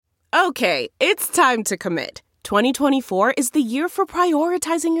Okay, it's time to commit. 2024 is the year for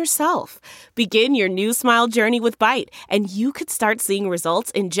prioritizing yourself. Begin your new smile journey with Byte, and you could start seeing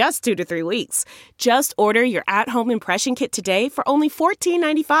results in just 2 to 3 weeks. Just order your at-home impression kit today for only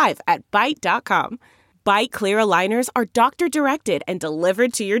 $14.95 at Byte.com. Byte Clear aligners are doctor-directed and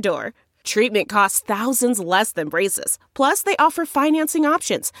delivered to your door. Treatment costs thousands less than braces. Plus, they offer financing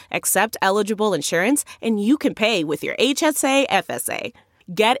options, accept eligible insurance, and you can pay with your HSA, FSA.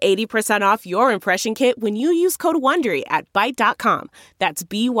 Get 80% off your impression kit when you use code WONDERY at Byte.com. That's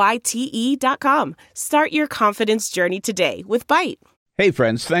BYTE.com. Start your confidence journey today with Byte. Hey,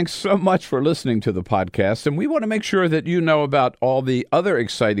 friends, thanks so much for listening to the podcast. And we want to make sure that you know about all the other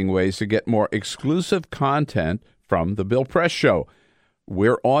exciting ways to get more exclusive content from The Bill Press Show.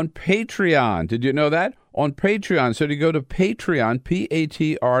 We're on Patreon. Did you know that? On Patreon. So to go to Patreon,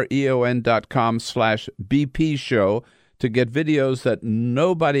 patreon.com/BP show to get videos that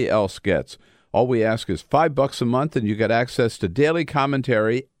nobody else gets. All we ask is $5 a month, and you get access to daily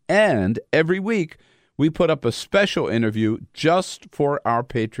commentary. And every week, we put up a special interview just for our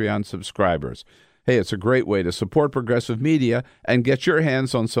Patreon subscribers. Hey, it's a great way to support progressive media and get your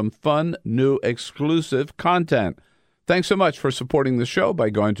hands on some fun, new, exclusive content. Thanks so much for supporting the show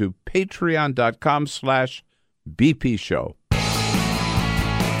by going to patreon.com/BP show.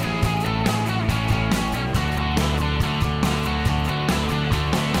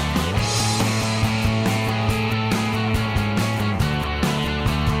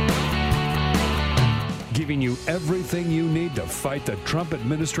 Giving you everything you need to fight the Trump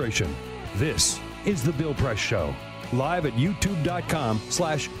administration. This is The Bill Press Show, live at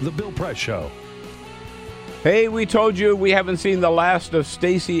youtube.com/The Bill Press Show. Hey, we told you we haven't seen the last of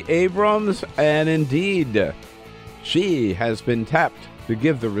Stacey Abrams, and indeed, she has been tapped to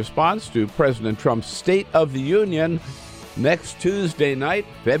give the response to President Trump's State of the Union next Tuesday night,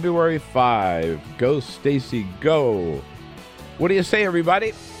 February 5. Go, Stacey, go. What do you say,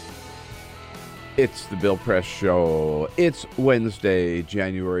 everybody? It's the Bill Press Show. It's Wednesday,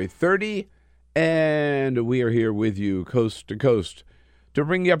 January 30, and we are here with you coast to coast to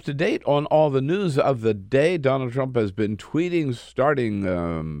bring you up to date on all the news of the day. Donald Trump has been tweeting starting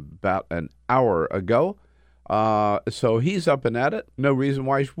about an hour ago, so he's up and at it. No reason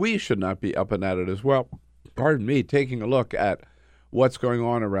why we should not be up and at it as well. Pardon me, taking a look at what's going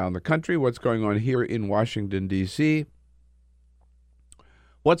on around the country, what's going on here in Washington, D.C.,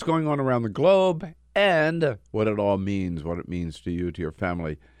 what's going on around the globe, and what it all means, what it means to you, to your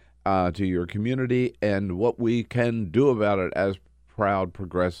family, to your community, and what we can do about it as proud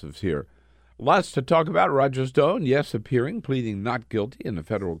progressives here. Lots to talk about. Roger Stone, yes, appearing, pleading not guilty in a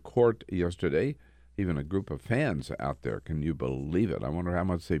federal court yesterday. Even a group of fans out there. Can you believe it? I wonder how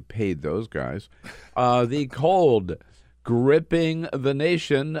much they paid those guys. The cold gripping the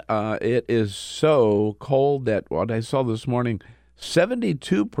nation. It is so cold that what I saw this morning,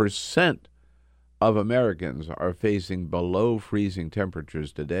 72% of Americans are facing below freezing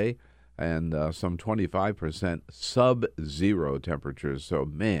temperatures today, and some 25% sub-zero temperatures. So,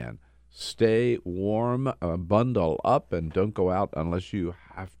 man, stay warm, bundle up, and don't go out unless you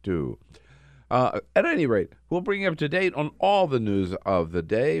have to. At any rate, we'll bring you up to date on all the news of the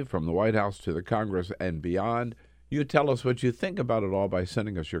day, from the White House to the Congress and beyond. You tell us what you think about it all by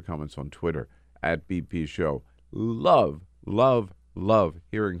sending us your comments on Twitter at BP Show. Love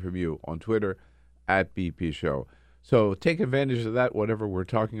hearing from you on Twitter at BP Show. So take advantage of that, whatever we're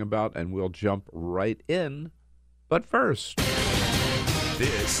talking about, and we'll jump right in. But first,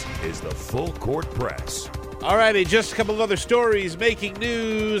 this is the Full Court Press. All righty, just a couple of other stories making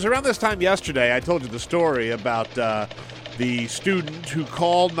news. Around this time yesterday, I told you the story about the student who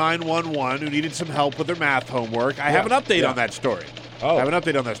called 911 who needed some help with their math homework. I have an update on that story. I have an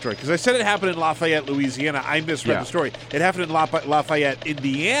update on that story because I said it happened in Lafayette, Louisiana. I misread the story. It happened in Lafayette,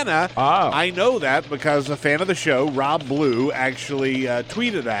 Indiana. I know that because a fan of the show, Rob Blue, actually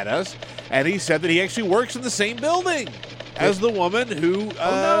tweeted at us, and he said that he actually works in the same building as the woman who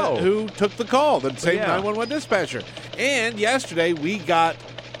took the call, the same 911 dispatcher. And yesterday we got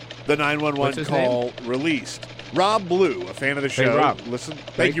the 911 call released. Rob Blue, a fan of the show. Hey, Rob. Listen,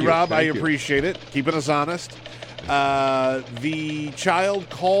 thank you, Rob. I appreciate it. Keeping us honest. The child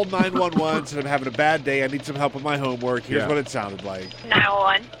called 911, said, I'm having a bad day. I need some help with my homework. Here's what it sounded like.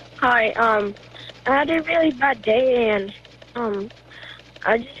 911. Hi, I had a really bad day, and,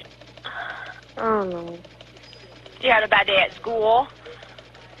 I don't know. You had a bad day at school?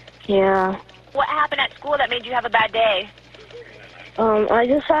 Yeah. What happened at school that made you have a bad day? I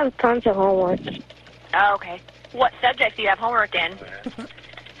just have tons of homework. Oh, okay. What subjects do you have homework in?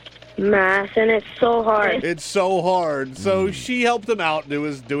 math, and it's so hard. It's so hard. So she helped him out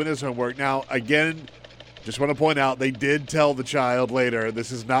doing his homework. Now, again, just want to point out, they did tell the child later,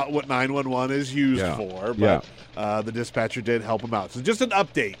 this is not what 911 is used for, but the dispatcher did help him out. So just an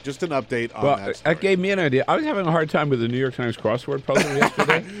update on that story. That gave me an idea. I was having a hard time with the New York Times crossword puzzle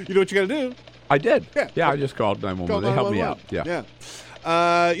yesterday. You know what you got to do? I did. Yeah, I just called 911. They helped me out. Yeah.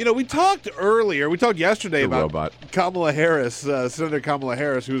 We talked yesterday about Kamala Harris, Senator Kamala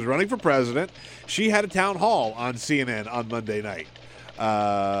Harris, who was running for president. She had a town hall on CNN on Monday night.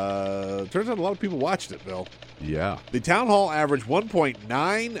 Turns out a lot of people watched it, Bill. Yeah. The town hall averaged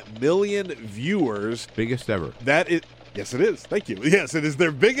 1.9 million viewers. Biggest ever. Yes, it is. Thank you. Yes, it is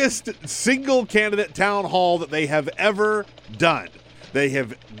their biggest single candidate town hall that they have ever done. They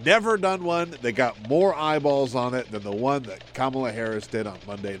have never done one that got more eyeballs on it than the one that Kamala Harris did on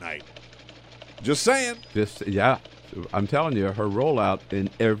Monday night. Just saying. I'm telling you, her rollout in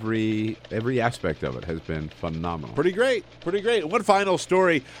every aspect of it has been phenomenal. Pretty great. One final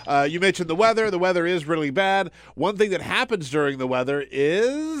story. You mentioned the weather. The weather is really bad. One thing that happens during the weather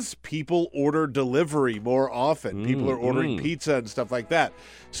is people order delivery more often. People are ordering pizza and stuff like that.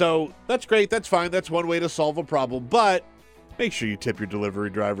 So that's great. That's fine. That's one way to solve a problem. But make sure you tip your delivery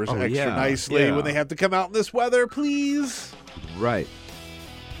drivers extra nicely when they have to come out in this weather, please. Right.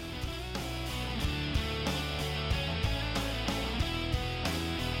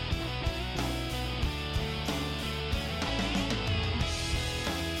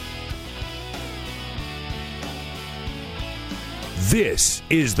 This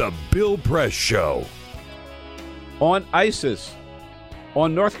is the Bill Press Show. On ISIS,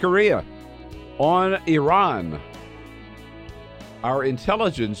 on North Korea, on Iran, our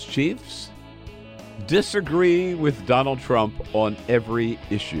intelligence chiefs disagree with Donald Trump on every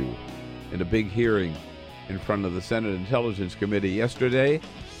issue. In a big hearing in front of the Senate Intelligence Committee yesterday,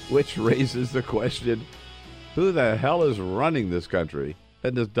 which raises the question, who the hell is running this country?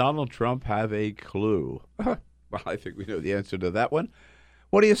 And does Donald Trump have a clue? Well, I think we know the answer to that one.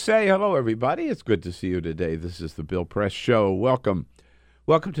 What do you say? Hello, everybody. It's good to see you today. This is the Bill Press Show. Welcome.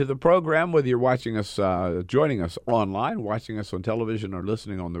 Welcome to the program, whether you're watching us, joining us online, watching us on television, or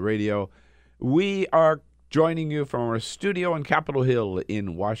listening on the radio. We are joining you from our studio on Capitol Hill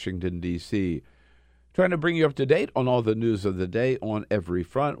in Washington, D.C., trying to bring you up to date on all the news of the day on every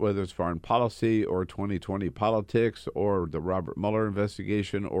front, whether it's foreign policy or 2020 politics or the Robert Mueller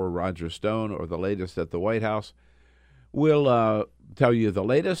investigation or Roger Stone or the latest at the White House. We'll tell you the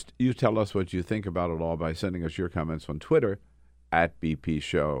latest. You tell us what you think about it all by sending us your comments on Twitter @BP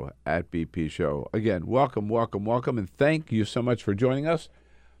Show, @BP Show. Again, welcome, and thank you so much for joining us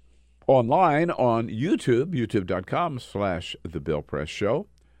online on YouTube, youtube.com/The Bill Press Show,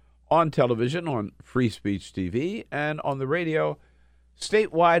 on television on Free Speech TV, and on the radio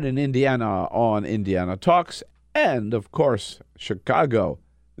statewide in Indiana on Indiana Talks, and, of course, Chicago,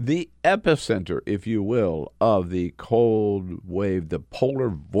 the epicenter, if you will, of the cold wave, the polar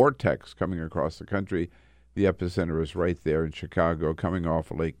vortex coming across the country. The epicenter is right there in Chicago, coming off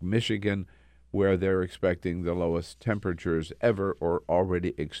Lake Michigan, where they're expecting the lowest temperatures ever or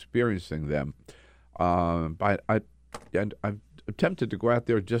already experiencing them. I'm tempted to go out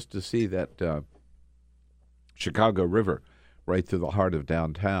there just to see that Chicago River right through the heart of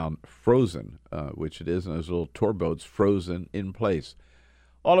downtown frozen, which it is, and those little tour boats frozen in place.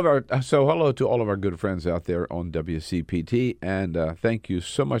 So hello to all of our good friends out there on WCPT, and thank you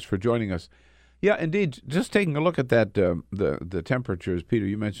so much for joining us. Yeah, indeed. Just taking a look at that, the temperatures, Peter,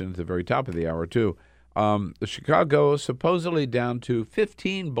 you mentioned at the very top of the hour, too. Chicago supposedly down to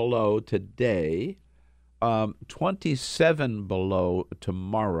 15 below today, 27 below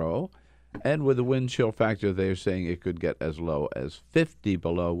tomorrow, and with the wind chill factor, they're saying it could get as low as 50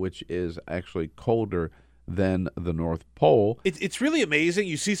 below, which is actually colder than the North Pole. It's really amazing.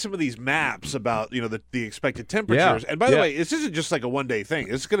 You see some of these maps about the expected temperatures, and by the way, this isn't just like a one-day thing.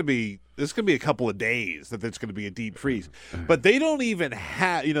 It's going to be a couple of days that it's going to be a deep freeze. But they don't even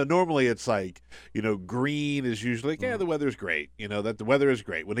have normally it's like green is usually like the weather's great. That the weather is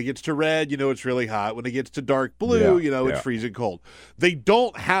great. When it gets to red, it's really hot. When it gets to dark blue, it's freezing cold. They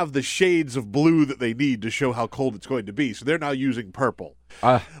don't have the shades of blue that they need to show how cold it's going to be. So they're now using purple.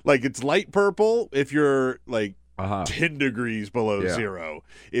 Like it's light purple if you're like 10 degrees below zero.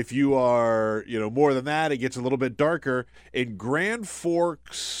 If you are, more than that, it gets a little bit darker. In Grand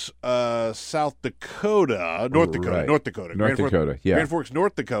Forks, North Dakota. Grand Forks,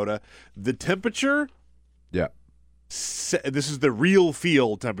 North Dakota, the temperature, this is the real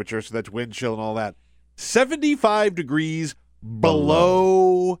field temperature, so that's wind chill and all that, 75 degrees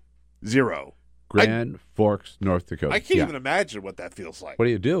below zero. Grand Forks, North Dakota. I can't even imagine what that feels like. What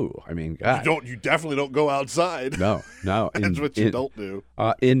do? I mean, God. You definitely don't go outside. No. That's what you don't do.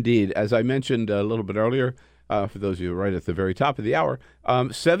 Indeed. As I mentioned a little bit earlier, for those of you right at the very top of the hour,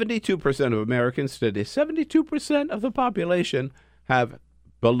 72% of Americans today, 72% of the population have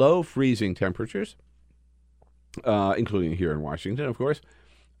below freezing temperatures, including here in Washington, of course.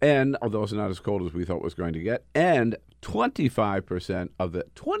 And although it's not as cold as we thought it was going to get, and 25% of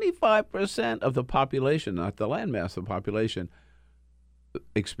the population, not the landmass of the population,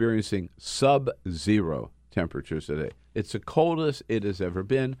 experiencing sub-zero temperatures today. It's the coldest it has ever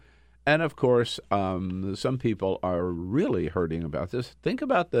been. And, of course, some people are really hurting about this. Think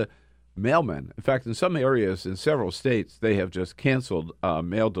about the mailmen. In fact, in some areas, in several states, they have just canceled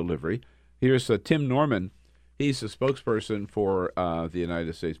mail delivery. Here's Tim Norman. He's a spokesperson for the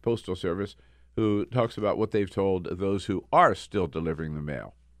United States Postal Service, who talks about what they've told those who are still delivering the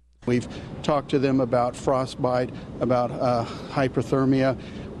mail. We've talked to them about frostbite, about hypothermia.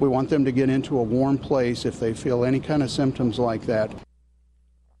 We want them to get into a warm place if they feel any kind of symptoms like that.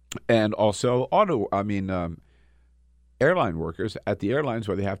 And also airline workers at the airlines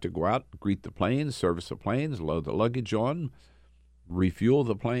where they have to go out, greet the planes, service the planes, load the luggage on, refuel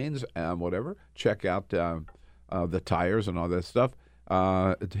the planes, whatever, check out the tires and all that stuff.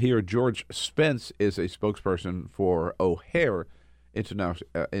 Here, George Spence is a spokesperson for O'Hare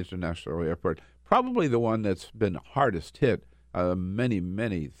International Airport, probably the one that's been hardest hit.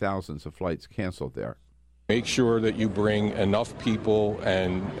 Many thousands of flights canceled there. Make sure that you bring enough people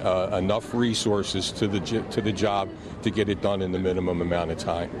and enough resources to the job to get it done in the minimum amount of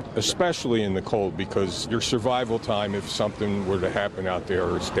time, especially in the cold, because your survival time, if something were to happen out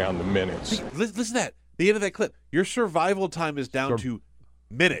there, is down to minutes. Listen to that. The end of that clip. Your survival time is down to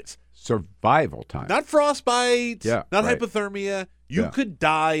minutes. Survival time. Not frostbite. Yeah, not right. hypothermia. You could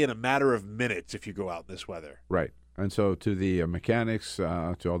die in a matter of minutes if you go out in this weather. Right. And so to the mechanics,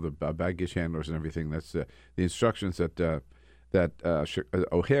 to all the baggage handlers and everything, that's the instructions that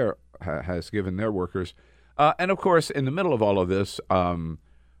O'Hare has given their workers. And, of course, in the middle of all of this,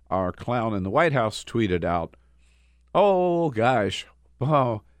 our clown in the White House tweeted out,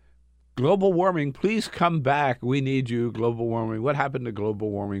 global warming, please come back. We need you, global warming. What happened to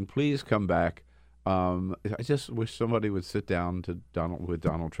global warming? Please come back. I just wish somebody would sit down with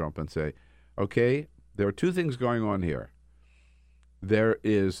Donald Trump and say, okay, there are two things going on here. There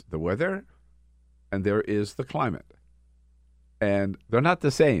is the weather and there is the climate. And they're not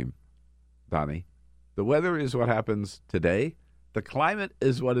the same, Donnie. The weather is what happens today. The climate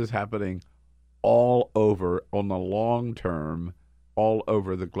is what is happening all over on the long term, all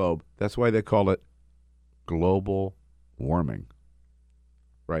over the globe. That's why they call it global warming.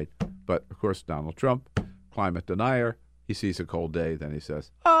 Right? But, of course, Donald Trump, climate denier, he sees a cold day, then he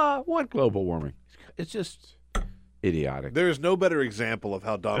says, what global warming? It's just idiotic. There is no better example of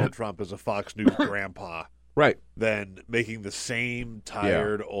how Donald Trump is a Fox News grandpa. Right. Than making the same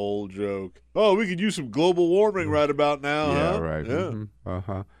tired old joke. Oh, we could use some global warming right about now, yeah, huh? Right. Yeah. Mm-hmm.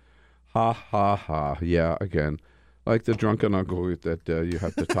 Uh-huh. Ha, ha, ha. Yeah, again. Like the drunken uncle that you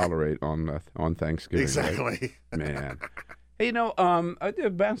have to tolerate on Thanksgiving. Exactly. Right? Man. Hey,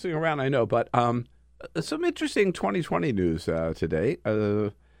 bouncing around, I know, but some interesting 2020 news today.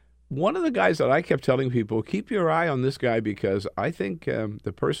 One of the guys that I kept telling people, keep your eye on this guy because I think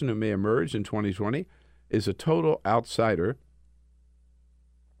the person who may emerge in 2020 is a total outsider.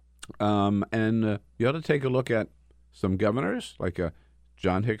 And you ought to take a look at some governors, like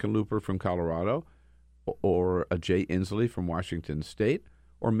John Hickenlooper from Colorado, or a Jay Inslee from Washington State,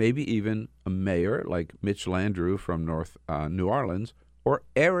 or maybe even a mayor like Mitch Landrieu from New Orleans, or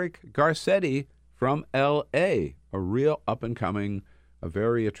Eric Garcetti from L.A., a real up-and-coming, a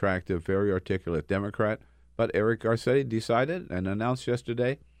very attractive, very articulate Democrat. But Eric Garcetti decided and announced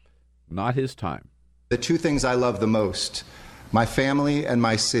yesterday, not his time. The two things I love the most, my family and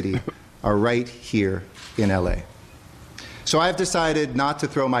my city, are right here in L.A. So I've decided not to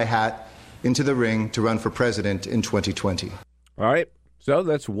throw my hat into the ring to run for president in 2020. All right. So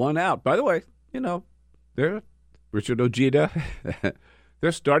that's one out. By the way, Richard Ojeda,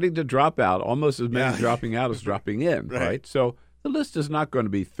 they're starting to drop out, almost as many dropping out as dropping in, right? So the list is not going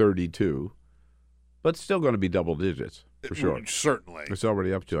to be 32, but still going to be double digits, for sure. Certainly. It's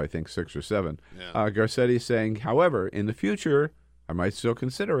already up to, I think, 6 or 7. Yeah. Garcetti saying, however, in the future, I might still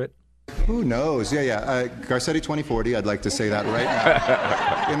consider it. Who knows? Garcetti 2040, I'd like to say that right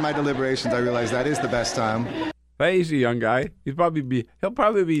now. In my deliberations, I realize that is the best time. Hey, he's a young guy. He'll probably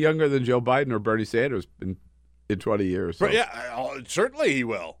be younger than Joe Biden or Bernie Sanders in 20 years. So. But certainly he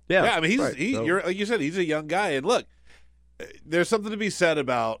will. Yeah, I mean, you're like you said, he's a young guy. And look, there's something to be said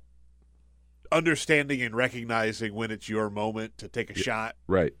about understanding and recognizing when it's your moment to take a shot.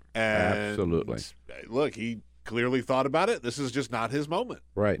 Right. And Absolutely. Look, he clearly thought about it. This is just not his moment.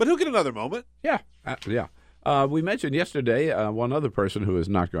 Right. But he'll get another moment. Yeah. We mentioned yesterday one other person who is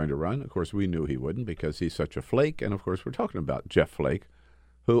not going to run. Of course, we knew he wouldn't because he's such a flake. And, of course, we're talking about Jeff Flake,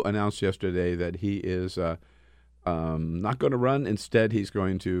 who announced yesterday that he is not going to run. Instead, he's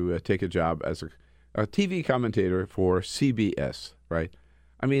going to take a job as a TV commentator for CBS, right?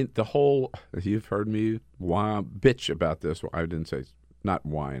 I mean, you've heard me bitch about this. I didn't say, not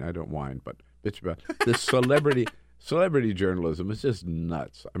whine. I don't whine, but bitch about this celebrity journalism is just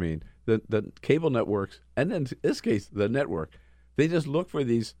nuts. I mean, the cable networks, and in this case, the network, they just look for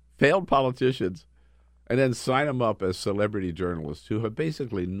these failed politicians and then sign them up as celebrity journalists who have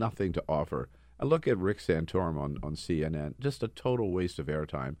basically nothing to offer. And look at Rick Santorum on CNN, just a total waste of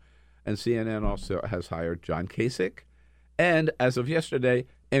airtime. And CNN also has hired John Kasich, and as of yesterday,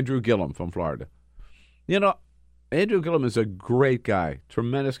 Andrew Gillum from Florida. You know, Andrew Gillum is a great guy,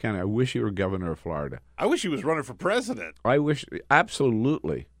 tremendous guy. I wish he were governor of Florida. I wish he was running for president.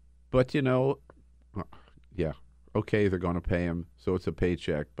 Absolutely. But, yeah, okay, they're going to pay him, so it's a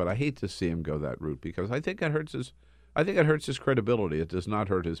paycheck. But I hate to see him go that route because I think it hurts his credibility. It does not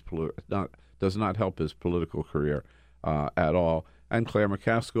hurt does not help his political career at all. And Claire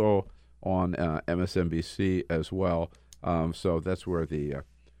McCaskill on MSNBC as well. So that's where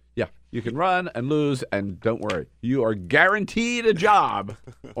you can run and lose, and don't worry, you are guaranteed a job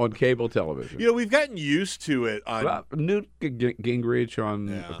on cable television. We've gotten used to it. Newt Gingrich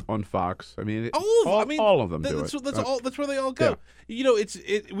on Fox. I mean, all of them do it. That's where they all go. Yeah.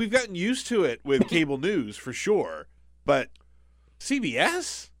 We've gotten used to it with cable news for sure, but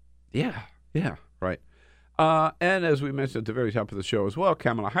CBS. Yeah, right. And as we mentioned at the very top of the show as well,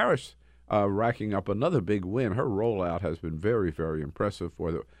 Kamala Harris racking up another big win. Her rollout has been very, very impressive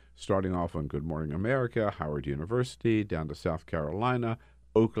starting off on Good Morning America, Howard University, down to South Carolina,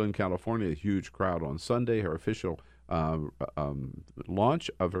 Oakland, California, a huge crowd on Sunday, her official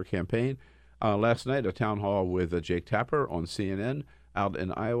launch of her campaign. Last night, a town hall with Jake Tapper on CNN out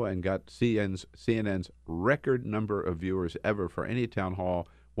in Iowa and got CNN's record number of viewers ever for any town hall,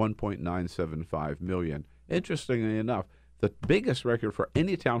 1.975 million. Interestingly enough, the biggest record for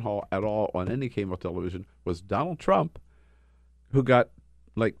any town hall at all on any cable television was Donald Trump, who got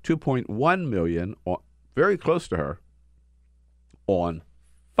like 2.1 million, very close to her, on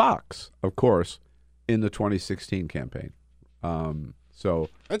Fox, of course, in the 2016 campaign. So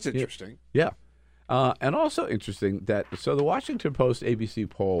that's interesting. Yeah. And also interesting that the Washington Post ABC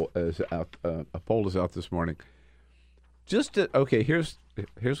poll is out. A poll is out this morning. Here's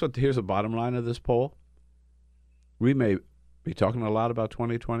the bottom line of this poll. We may be talking a lot about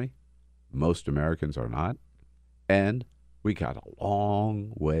 2020. Most Americans are not, and we got a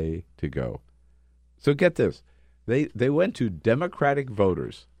long way to go. So get this: they went to Democratic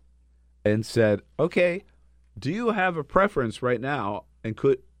voters and said, "Okay, do you have a preference right now and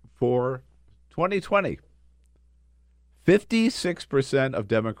for 2020?" 56% of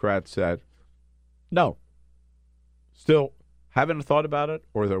Democrats said no. Still haven't thought about it,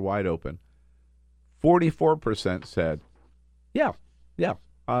 or they're wide open. 44% said, yeah.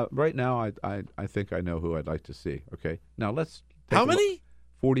 Right now, I think I know who I'd like to see. Okay, now let's. How many?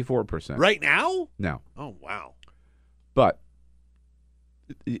 44%. Right now? Now. Oh wow. But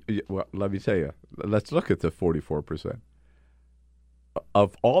well, let me tell you. Let's look at the 44%.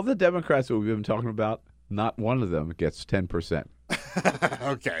 Of all the Democrats that we've been talking about, not one of them gets 10%.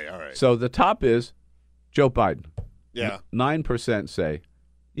 Okay, all right. So the top is Joe Biden. Yeah. 9% say,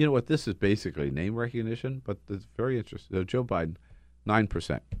 you know what, this is basically name recognition, but it's very interesting. So Joe Biden,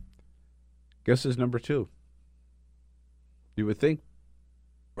 9%. Guess who's number 2? You would think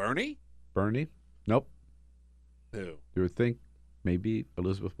Bernie? Nope. Who? You would think maybe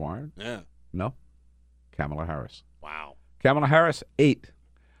Elizabeth Warren? Yeah. No. Kamala Harris. Wow. Kamala Harris, 8.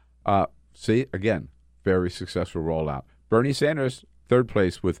 See, again, very successful rollout. Bernie Sanders, 3rd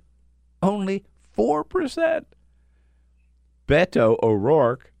place with only 4%. Beto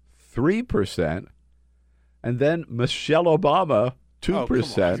O'Rourke, 3%. And then Michelle Obama, 2%. Oh,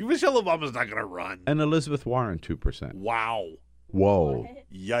 come on. Michelle Obama's not going to run. And Elizabeth Warren, 2%. Wow. Whoa.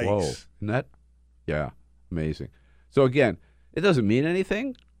 Yikes. Whoa. Isn't that? Yeah, amazing. So, again, it doesn't mean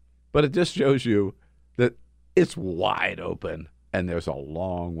anything, but it just shows you that it's wide open and there's a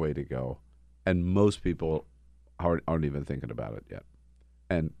long way to go. And most people aren't even thinking about it yet.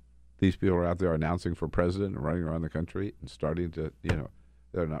 And these people are out there announcing for president and running around the country and starting to,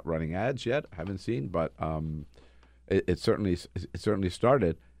 they're not running ads yet. I haven't seen, but it certainly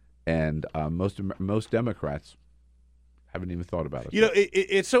started. And most Democrats Haven't even thought about it. You know,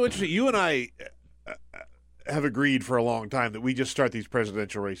 it's so interesting. You and I have agreed for a long time that we just start these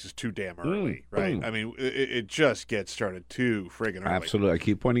presidential races too damn early, right? I mean, it just gets started too friggin' early. Absolutely. I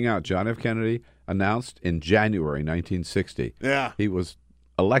keep pointing out, John F. Kennedy announced in January 1960. Yeah. He was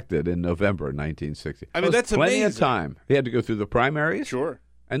elected in November 1960. I mean, that's plenty amazing. of time. He had to go through the primaries. Sure.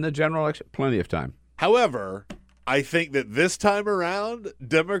 And the general election. Plenty of time. However, I think that this time around,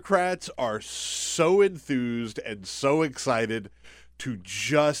 Democrats are so enthused and so excited to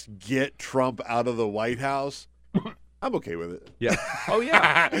just get Trump out of the White House. I'm okay with it. Yeah. Oh,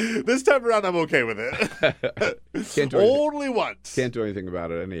 yeah. This time around, I'm okay with it. Can't do Only once. Can't do anything about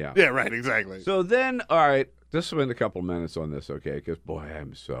it anyhow. Yeah, right, exactly. So then, all right, just spend a couple minutes on this, okay? Because, boy,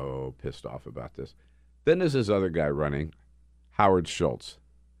 I'm so pissed off about this. Then there's this other guy running, Howard Schultz.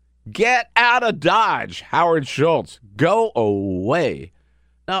 Get out of Dodge, Howard Schultz. Go away.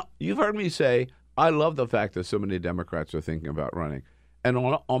 Now, you've heard me say, I love the fact that so many Democrats are thinking about running. And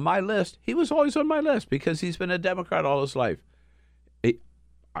on my list, he was always on my list because he's been a Democrat all his life.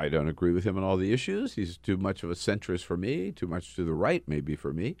 I don't agree with him on all the issues. He's too much of a centrist for me, too much to the right maybe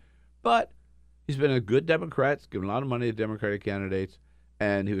for me. But he's been a good Democrat, given a lot of money to Democratic candidates,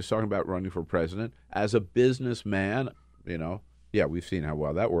 and he was talking about running for president. As a businessman, you know, yeah, we've seen how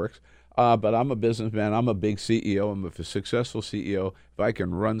well that works. But I'm a businessman. I'm a big CEO. I'm a successful CEO. If I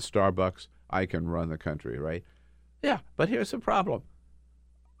can run Starbucks, I can run the country, right? Yeah, but here's the problem.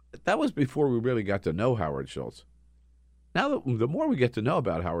 That was before we really got to know Howard Schultz. Now, the more we get to know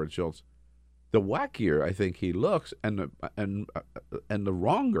about Howard Schultz, the wackier I think he looks, and the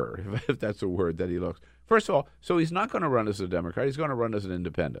wronger, if that's a word, that he looks. First of all, so he's not going to run as a Democrat. He's going to run as an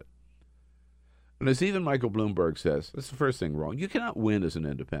independent. And as even Michael Bloomberg says, that's the first thing wrong. You cannot win as an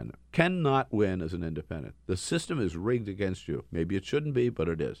independent. Cannot win as an independent. The system is rigged against you. Maybe it shouldn't be, but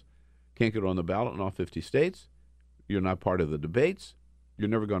it is. Can't get on the ballot in all 50 states. You're not part of the debates. You're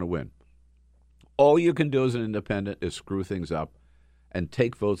never going to win. All you can do as an independent is screw things up and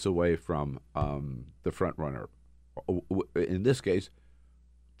take votes away from the front runner. In this case,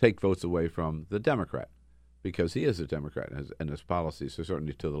 take votes away from the Democrat, because he is a Democrat and his policies are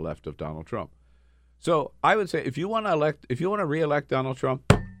certainly to the left of Donald Trump. So I would say if you want to reelect Donald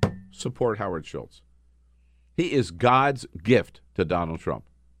Trump, support Howard Schultz. He is God's gift to Donald Trump,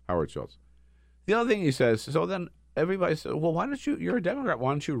 Howard Schultz. The other thing he says, so then everybody says, well, why don't you're a Democrat,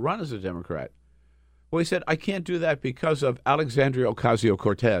 why don't you run as a Democrat? Well, he said, I can't do that because of Alexandria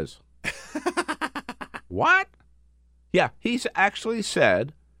Ocasio-Cortez. What? Yeah, he's actually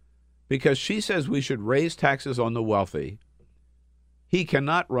said, because she says we should raise taxes on the wealthy, he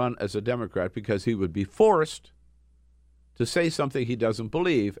cannot run as a Democrat because he would be forced to say something he doesn't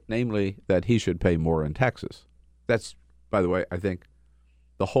believe, namely that he should pay more in taxes. That's, by the way, I think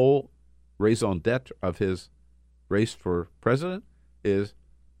the whole raison d'etre of his race for president is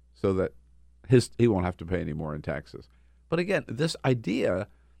so that he won't have to pay any more in taxes. But again, this idea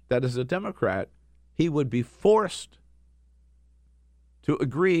that as a Democrat, he would be forced to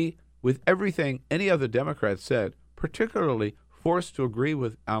agree with everything any other Democrat said, particularly forced to agree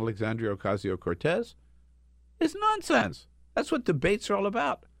with Alexandria Ocasio-Cortez, is nonsense. That's what debates are all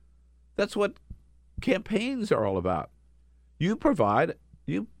about. That's what campaigns are all about. You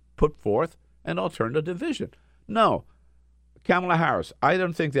put forth an alternative vision. No, Kamala Harris, I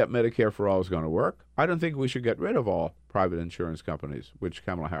don't think that Medicare for all is going to work. I don't think we should get rid of all private insurance companies, which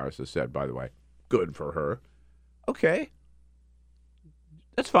Kamala Harris has said, by the way. Good for her. Okay.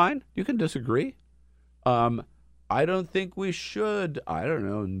 That's fine. You can disagree. I don't think we should, I don't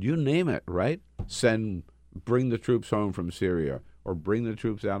know, you name it, right? Bring the troops home from Syria, or bring the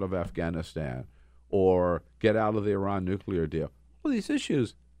troops out of Afghanistan, or get out of the Iran nuclear deal. All these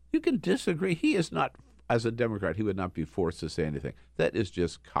issues, you can disagree. He is not, as a Democrat, he would not be forced to say anything. That is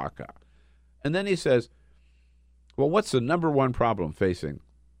just caca. And then he says, well, what's the number one problem facing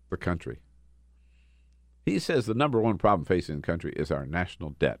the country? He says the number one problem facing the country is our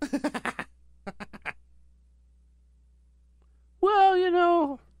national debt. Well, you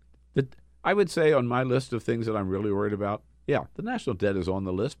know, I would say on my list of things that I'm really worried about, yeah, the national debt is on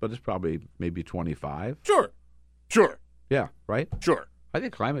the list, but it's probably maybe 25. Sure. Yeah, right? Sure. I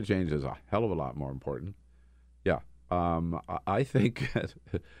think climate change is a hell of a lot more important. Yeah. I think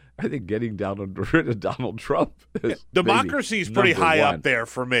getting rid of Donald Trump is democracy is pretty high up there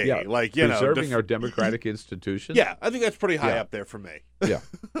for me. Yeah. Like, preserving our democratic institutions. Yeah, I think that's pretty high up there for me. Yeah.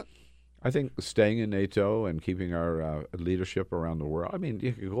 I think staying in NATO and keeping our leadership around the world. I mean,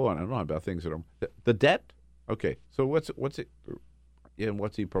 you can go on and on about things that are the debt. Okay, so what's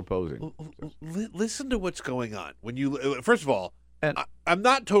he proposing? Listen to what's going on. When you first of all, And I'm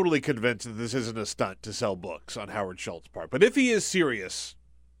not totally convinced that this isn't a stunt to sell books on Howard Schultz's part. But if he is serious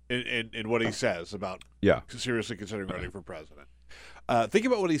in what he says about seriously considering running for president, think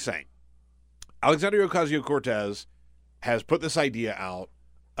about what he's saying. Alexandria Ocasio-Cortez has put this idea out,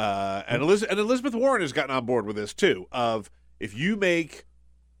 and Elizabeth Warren has gotten on board with this too, of if you make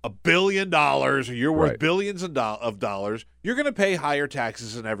 $1 billion or you're worth billions of dollars, you're going to pay higher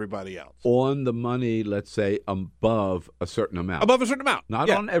taxes than everybody else. On the money, let's say, above a certain amount. Above a certain amount. Not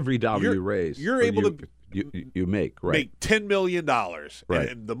on every dollar you raise. You're able to you make $10 million. Right.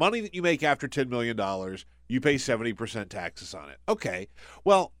 And the money that you make after $10 million, you pay 70% taxes on it. Okay.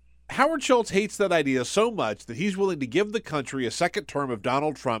 Well, Howard Schultz hates that idea so much that he's willing to give the country a second term of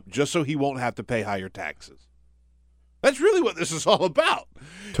Donald Trump just so he won't have to pay higher taxes. That's really what this is all about.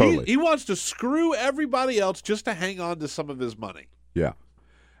 Totally. He wants to screw everybody else just to hang on to some of his money. Yeah.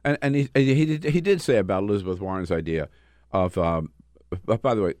 And he did say about Elizabeth Warren's idea of,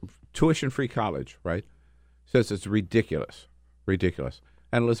 by the way, tuition-free college, right? Says it's ridiculous. Ridiculous.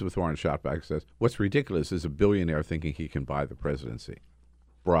 And Elizabeth Warren shot back and says, what's ridiculous is a billionaire thinking he can buy the presidency.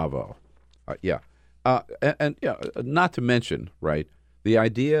 Bravo. And not to mention, right, the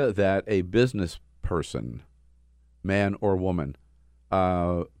idea that a business person, man or woman,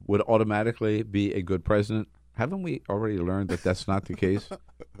 would automatically be a good president. Haven't we already learned that that's not the case?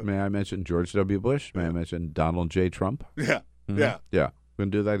 May I mention George W. Bush? May I mention Donald J. Trump? Yeah, Yeah. We're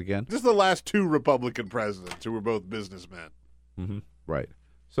going to do that again? Just the last two Republican presidents who were both businessmen. Mm-hmm. Right.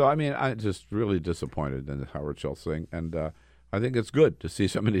 So, I mean, I'm just really disappointed in the Howard Schultz thing, and I think it's good to see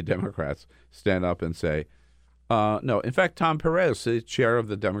so many Democrats stand up and say, no. In fact, Tom Perez, the chair of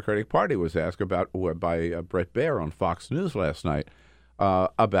the Democratic Party, was asked about by Bret Baier on Fox News last night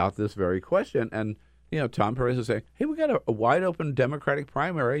about this very question. And, Tom Perez is saying, hey, we got a wide-open Democratic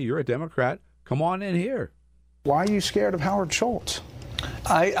primary. You're a Democrat. Come on in here. Why are you scared of Howard Schultz?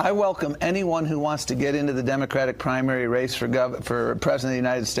 I welcome anyone who wants to get into the Democratic primary race for President of the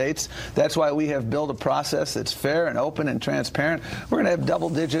United States. That's why we have built a process that's fair and open and transparent. We're going to have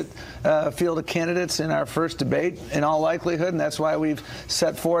double-digit field of candidates in our first debate, in all likelihood, and that's why we've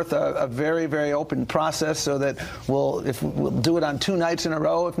set forth a very, very open process so that we'll do it on 2 nights in a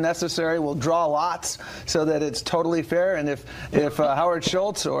row if necessary. We'll draw lots so that it's totally fair. And if Howard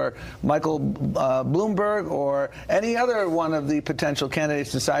Schultz or Michael Bloomberg or any other one of the potential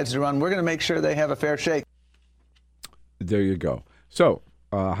candidates decides to run, we're going to make sure they have a fair shake. There you go. So,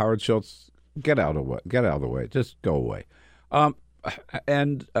 Howard Schultz, get out of the way. Just go away.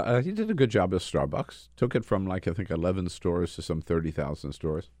 And he did a good job at Starbucks. Took it from, I think, 11 stores to some 30,000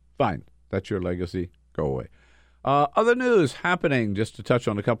 stores. Fine. That's your legacy. Go away. Other news happening, just to touch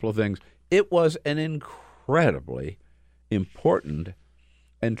on a couple of things. It was an incredibly important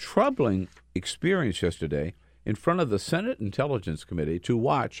and troubling experience yesterday in front of the Senate Intelligence Committee to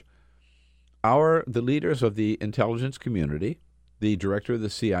watch the leaders of the intelligence community, the director of the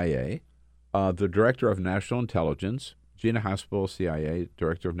CIA, the director of national intelligence, Gina Haspel, CIA,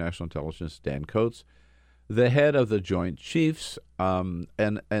 director of national intelligence, Dan Coates, the head of the Joint Chiefs, and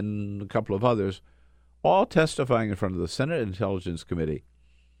a couple of others, all testifying in front of the Senate Intelligence Committee.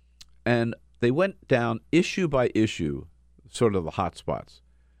 And they went down issue by issue, sort of the hot spots,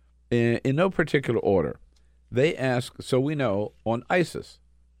 in no particular order. They ask, so we know, on ISIS.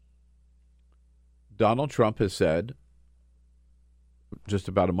 Donald Trump has said, just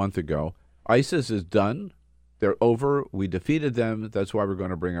about a month ago, ISIS is done. They're over. We defeated them. That's why we're going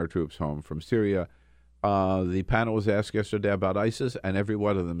to bring our troops home from Syria. The panel was asked yesterday about ISIS, and every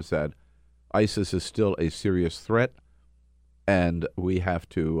one of them said, ISIS is still a serious threat, and we have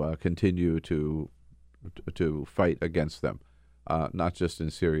to continue to fight against them, not just in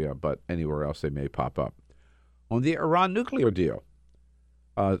Syria, but anywhere else they may pop up. On the Iran nuclear deal,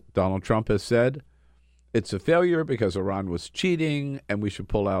 Donald Trump has said it's a failure because Iran was cheating and we should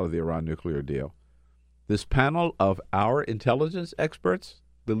pull out of the Iran nuclear deal. This panel of our intelligence experts,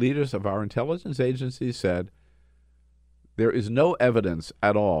 the leaders of our intelligence agencies, said there is no evidence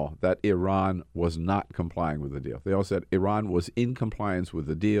at all that Iran was not complying with the deal. They all said Iran was in compliance with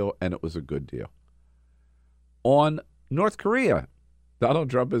the deal and it was a good deal. On North Korea, Donald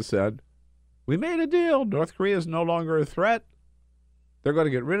Trump has said, we made a deal. North Korea is no longer a threat. They're going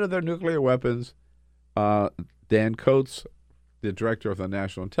to get rid of their nuclear weapons. Dan Coates, the director of the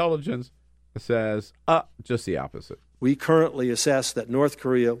National Intelligence, says just the opposite. We currently assess that North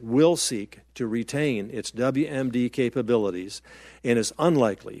Korea will seek to retain its WMD capabilities and is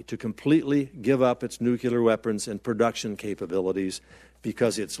unlikely to completely give up its nuclear weapons and production capabilities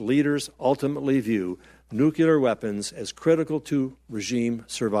because its leaders ultimately view nuclear weapons as critical to regime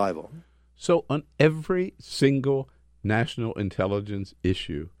survival. So on every single national intelligence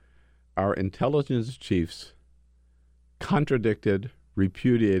issue, our intelligence chiefs contradicted,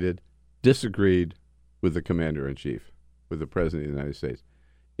 repudiated, disagreed with the commander-in-chief, with the president of the United States.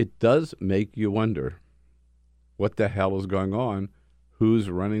 It does make you wonder what the hell is going on, who's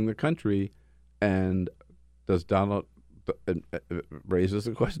running the country, and does Donald raises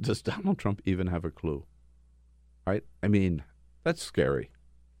the question, does Donald Trump even have a clue? Right? I mean, that's scary.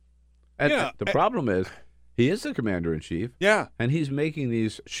 And the problem is, he is the commander-in-chief. Yeah. And he's making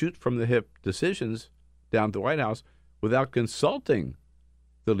these shoot-from-the-hip decisions down at the White House without consulting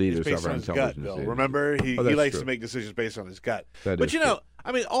the leaders of our intelligence agencies. Remember, he likes to make decisions based on his gut. But,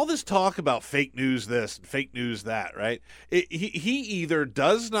 I mean, all this talk about fake news this and fake news that, right? He either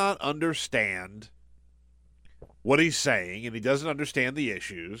does not understand what he's saying and he doesn't understand the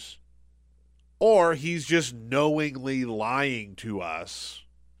issues, or he's just knowingly lying to us,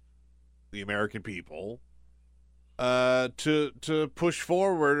 the American people, to push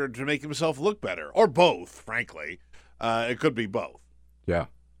forward or to make himself look better, or both, frankly. It could be both. Yeah.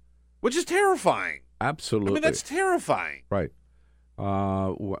 Which is terrifying. Absolutely. I mean, that's terrifying. Right.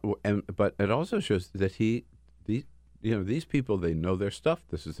 But it also shows that these people, they know their stuff.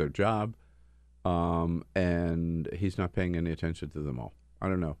 This is their job. And he's not paying any attention to them all. I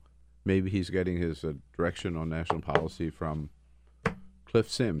don't know. Maybe he's getting his direction on national policy from Cliff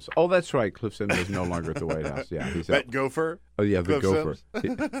Sims. Oh, that's right. Cliff Sims is no longer at the White House. Yeah, he's that out. gopher? Oh, yeah, the Cliff gopher.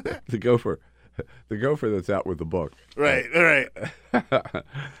 The gopher. The gopher that's out with the book. Right.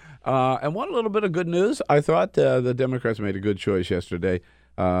 And one little bit of good news. I thought the Democrats made a good choice yesterday.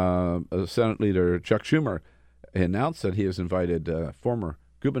 Senate Leader Chuck Schumer announced that he has invited former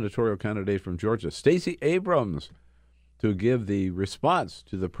gubernatorial candidate from Georgia, Stacey Abrams, to give the response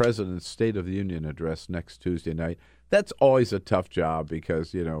to the president's State of the Union address next Tuesday night. That's always a tough job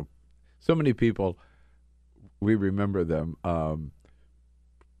because, so many people, we remember them.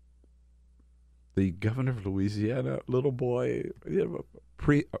 The governor of Louisiana, little boy,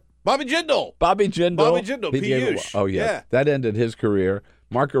 Bobby Jindal. Bobby Jindal, Piyush. Oh, yeah. That ended his career.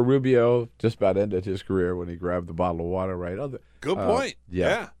 Marco Rubio just about ended his career when he grabbed the bottle of water, right? Good point.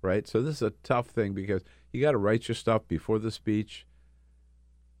 Yeah. Right? So this is a tough thing because you got to write your stuff before the speech,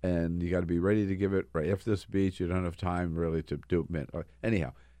 and you got to be ready to give it right after the speech. You don't have time really to do it.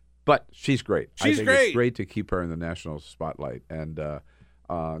 Anyhow, but she's great. I think it's great to keep her in the national spotlight, and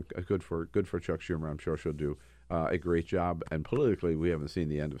good for Chuck Schumer. I'm sure she'll do a great job. And politically, we haven't seen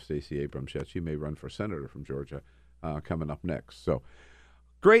the end of Stacey Abrams yet. She may run for senator from Georgia coming up next. So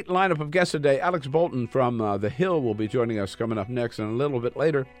great lineup of guests today. Alex Bolton from The Hill will be joining us coming up next. And a little bit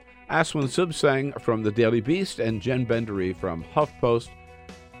later, Asawin Suebsang from The Daily Beast and Jen Bendery from HuffPost.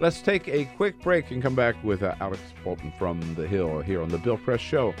 Let's take a quick break and come back with Alex Bolton from The Hill here on The Bill Press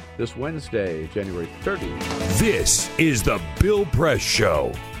Show this Wednesday, January 30th. This is The Bill Press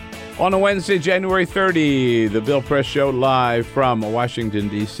Show. On a Wednesday, January 30, The Bill Press Show live from Washington,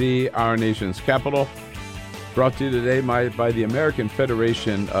 D.C., our nation's capital. Brought to you today by the American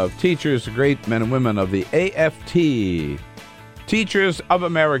Federation of Teachers, great men and women of the AFT. Teachers of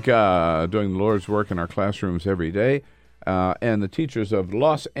America, doing the Lord's work in our classrooms every day. And the teachers of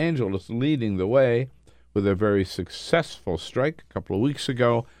Los Angeles leading the way with a very successful strike a couple of weeks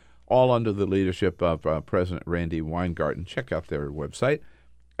ago, all under the leadership of President Randy Weingarten. Check out their website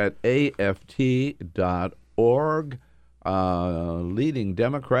at aft.org. Leading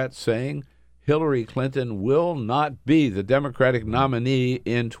Democrats saying Hillary Clinton will not be the Democratic nominee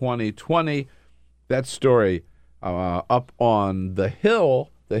in 2020. That story up on The Hill,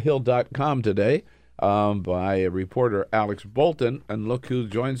 thehill.com today. By reporter Alex Bolton. And look who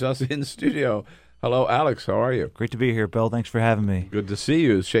joins us in studio. Hello, Alex. How are you? Great to be here, Bill. Thanks for having me. Good to see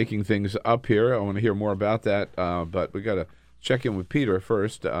you. Shaking things up here. I want to hear more about that. But we got to check in with Peter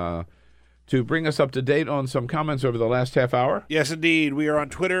first to bring us up to date on some comments over the last half hour. Yes, indeed. We are on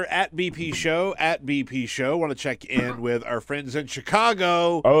Twitter at BP Show, Want to check in with our friends in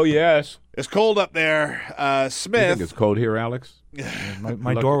Chicago. Oh, yes. It's cold up there. Smith. You think it's cold here, Alex?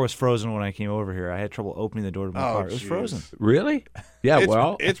 My door was frozen when I came over here. I had trouble opening the door to my car. It was frozen. Really? Yeah,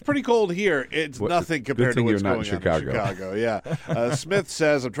 it's pretty cold here. It's nothing compared to what's going on in Chicago. Yeah. Smith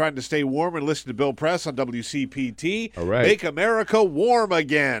says, I'm trying to stay warm and listen to Bill Press on WCPT. All right. Make America warm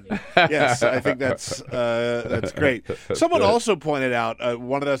again. Yes, I think that's great. Someone also pointed out,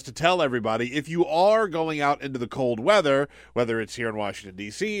 wanted us to tell everybody, if you are going out into the cold weather, whether it's here in Washington,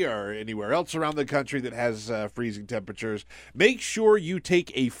 D.C. or anywhere else around the country that has freezing temperatures, make sure you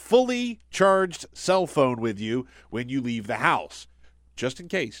take a fully charged cell phone with you when you leave the house. just in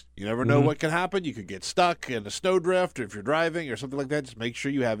case. You never know what can happen. You could get stuck in a snowdrift, or if you're driving or something like that, just make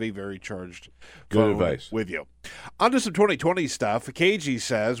sure you have a very charged phone with you. On to some 2020 stuff. KG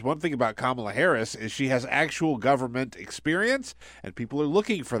says one thing about Kamala Harris is she has actual government experience, and people are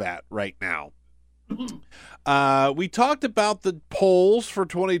looking for that right now. We talked about the polls for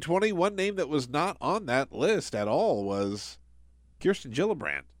 2020. One name that was not on that list at all was Kirsten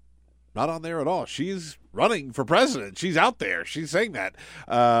Gillibrand. Not on there at all. She's running for president. She's out there. She's saying that.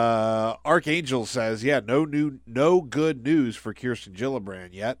 Archangel says, no good news for Kirsten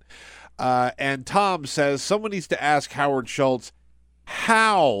Gillibrand yet. And Tom says someone needs to ask Howard Schultz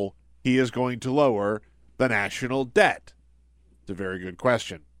how he is going to lower the national debt. It's a very good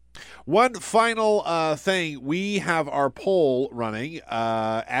question. One final thing. We have our poll running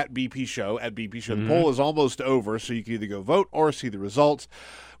at BP Show. The poll is almost over, so you can either go vote or see the results.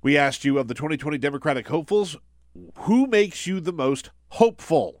 We asked you, of the 2020 Democratic hopefuls, who makes you the most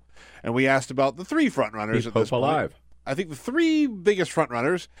hopeful? And we asked about the three frontrunners at this point. Alive. I think the three biggest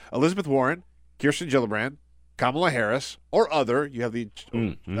frontrunners, Elizabeth Warren, Kirsten Gillibrand, Kamala Harris, or other. You have the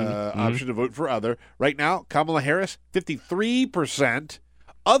option to vote for other. Right now, Kamala Harris, 53%.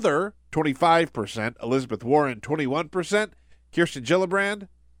 Other, 25%. Elizabeth Warren, 21%. Kirsten Gillibrand,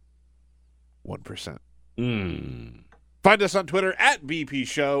 1%. Find us on Twitter at BP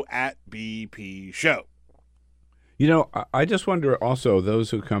Show, at BP Show. You know, I just wonder also, those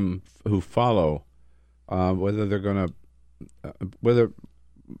who follow, whether they're going to, whether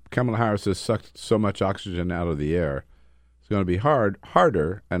Kamala Harris has sucked so much oxygen out of the air, it's going to be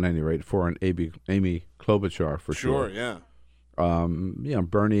harder, at any rate, for an Amy Klobuchar, for sure. Yeah.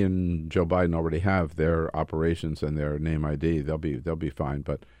 Bernie and Joe Biden already have their operations and their name ID. They'll be fine,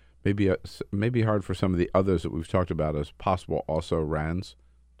 but maybe hard for some of the others that we've talked about as possible also rans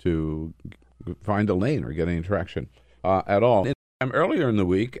to find a lane or get any traction at all. Earlier in the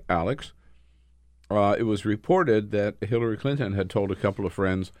week, Alex, it was reported that Hillary Clinton had told a couple of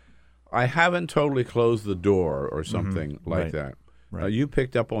friends, "I haven't totally closed the door," or something like that. Right. You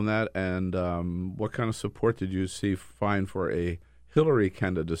picked up on that, and what kind of support did you find for a Hillary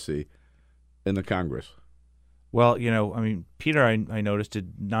candidacy in the Congress? Well, Peter, I noticed,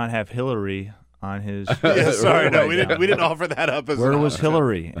 did not have Hillary on his. We didn't offer that up as where was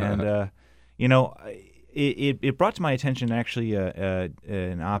Hillary? And it brought to my attention actually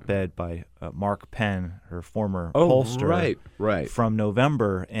an op-ed by Mark Penn, her former pollster, right, from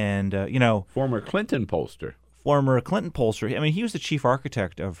November, and former Clinton pollster. I mean, he was the chief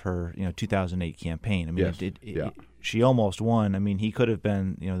architect of her 2008 campaign. I mean, she almost won. I mean, he could have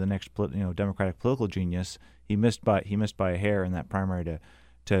been the next Democratic political genius. He missed by a hair in that primary to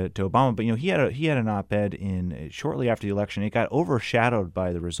Obama. But he had an op-ed in shortly after the election. It got overshadowed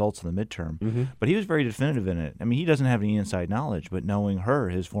by the results of the midterm. But he was very definitive in it. I mean, he doesn't have any inside knowledge, but knowing her,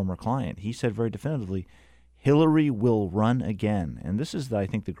 his former client, he said very definitively, Hillary will run again. And this is, I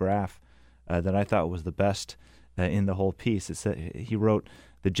think, the graph that I thought was the best in the whole piece. It said, he wrote,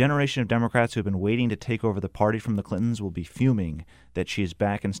 "The generation of Democrats who have been waiting to take over the party from the Clintons will be fuming that she is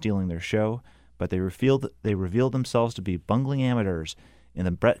back and stealing their show, but they revealed themselves to be bungling amateurs. In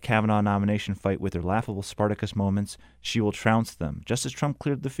the Brett Kavanaugh nomination fight with their laughable Spartacus moments, she will trounce them. Just as Trump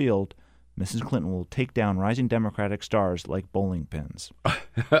cleared the field, Mrs. Clinton will take down rising Democratic stars like bowling pins."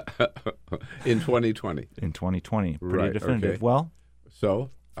 In 2020. In 2020. Pretty definitive. Okay. Well, So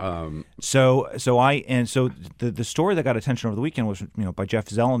the story that got attention over the weekend was by Jeff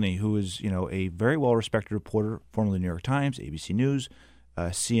Zeleny, who is a very well respected reporter, formerly New York Times, ABC News,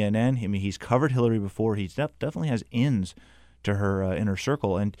 CNN. I mean, he's covered Hillary before. He definitely has ins to her inner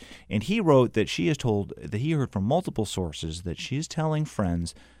circle, and he wrote that she is told that he heard from multiple sources that she's telling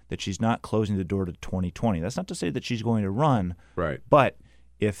friends that she's not closing the door to 2020. That's not to say that she's going to run, right? But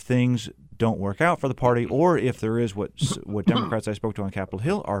if things don't work out for the party, or if there is what Democrats I spoke to on Capitol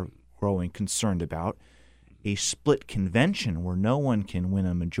Hill are growing concerned about, a split convention where no one can win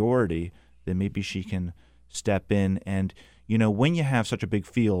a majority, then maybe she can step in. And, when you have such a big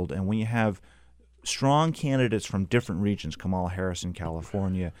field and when you have strong candidates from different regions, Kamala Harris in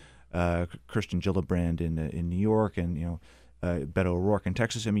California, Kirsten Gillibrand in New York, and, Beto O'Rourke in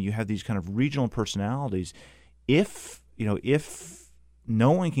Texas, I mean, you have these kind of regional personalities. If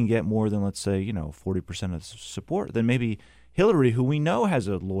no one can get more than, let's say, 40% of support, then maybe Hillary, who we know has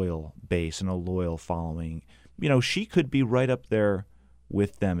a loyal base and a loyal following, she could be right up there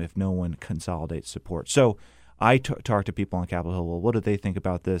with them if no one consolidates support. So I talked to people on Capitol Hill, well, what do they think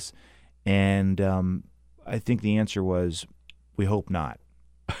about this? And I think the answer was, we hope not.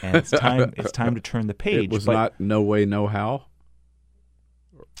 And it's time to turn the page. It was not no way, no how?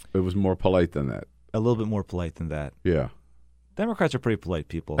 It was more polite than that. A little bit more polite than that. Yeah. Democrats are pretty polite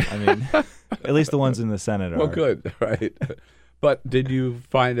people. I mean, at least the ones in the Senate are. Well, good, right. But did you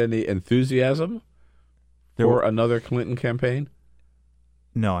find any enthusiasm for another Clinton campaign?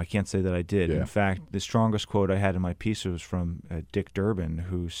 No, I can't say that I did. Yeah. In fact, the strongest quote I had in my piece was from Dick Durbin,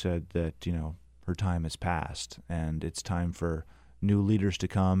 who said that, her time has passed and it's time for new leaders to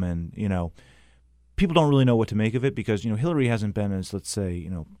come. And, people don't really know what to make of it because, Hillary hasn't been as, let's say,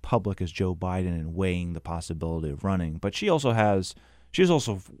 public as Joe Biden and weighing the possibility of running. But she's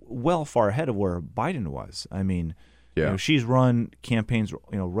also well far ahead of where Biden was. I mean, she's run campaigns,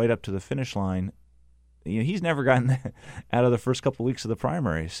 right up to the finish line. He's never gotten out of the first couple of weeks of the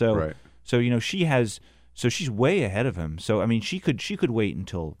primary. So she's way ahead of him. So I mean, she could wait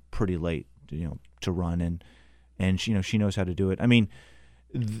until pretty late, to run, and she knows how to do it. I mean,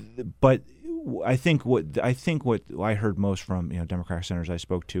 but I think what I heard most from Democratic senators I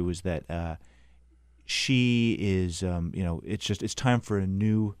spoke to is that she is it's time for a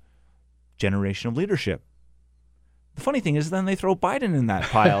new generation of leadership. The funny thing is, then they throw Biden in that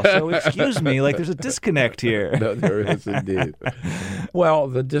pile. So excuse me, there's a disconnect here. No, there is indeed. Well,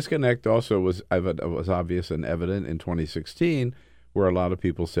 the disconnect also was obvious and evident in 2016, where a lot of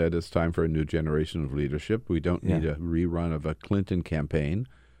people said it's time for a new generation of leadership. We don't need a rerun of a Clinton campaign,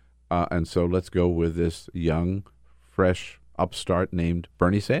 and so let's go with this young, fresh upstart named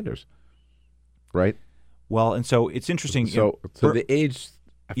Bernie Sanders, right? Well, and so it's interesting. So the age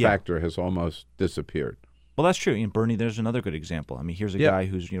factor has almost disappeared. Well, that's true. Bernie, there's another good example. I mean, here's a guy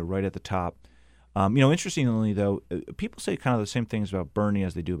who's right at the top. Interestingly, though, people say kind of the same things about Bernie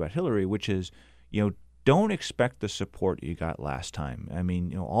as they do about Hillary, which is, don't expect the support you got last time. I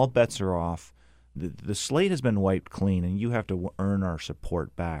mean, all bets are off. The slate has been wiped clean, and you have to earn our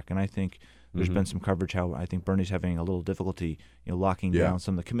support back. And I think there's been some coverage how I think Bernie's having a little difficulty, locking down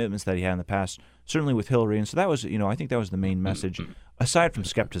some of the commitments that he had in the past, certainly with Hillary. And so that was, I think that was the main message. Aside from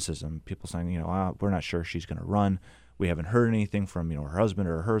skepticism, people saying, we're not sure she's going to run. We haven't heard anything from, her husband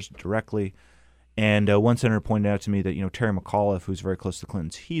or hers directly. And one senator pointed out to me that, Terry McAuliffe, who's very close to the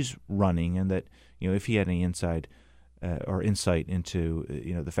Clintons, he's running, and that, if he had any insight into,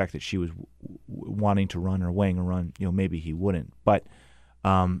 the fact that she was wanting to run or weighing a run, maybe he wouldn't. But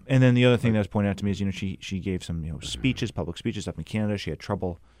and then the other thing that was pointed out to me is, she gave some, public speeches up in Canada. She had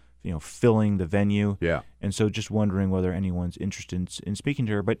trouble, filling the venue. Yeah. And so just wondering whether anyone's interested in speaking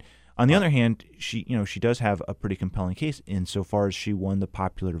to her. But on the other hand, she does have a pretty compelling case insofar as she won the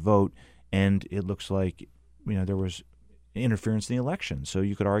popular vote, and it looks like, there was interference in the election. So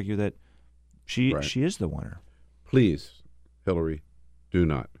you could argue that she is the winner. Please, Hillary, do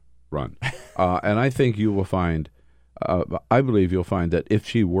not run. And I think you will find, I believe you'll find that if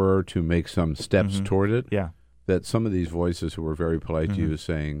she were to make some steps toward it, that some of these voices who were very polite to you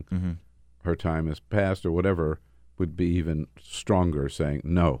saying her time has passed or whatever would be even stronger saying,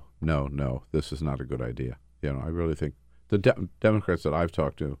 no, this is not a good idea. I really think the Democrats that I've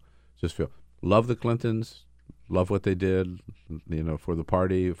talked to just love the Clintons, love what they did, for the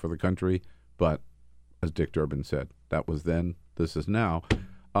party, for the country, but as Dick Durbin said, that was then, this is now.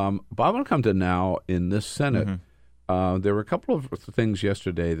 But I want to come to now in this Senate. There were a couple of things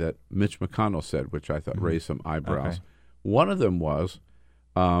yesterday that Mitch McConnell said, which I thought raised some eyebrows. Okay. One of them was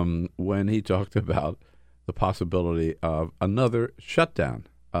when he talked about the possibility of another shutdown.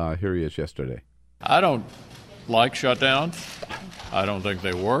 Here he is yesterday. I don't like shutdowns. I don't think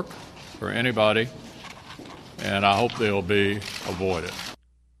they work for anybody, and I hope they'll be avoided.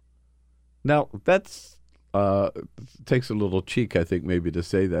 Now, that's takes a little cheek, I think, maybe to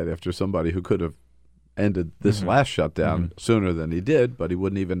say that after somebody who could have ended this last shutdown sooner than he did, but he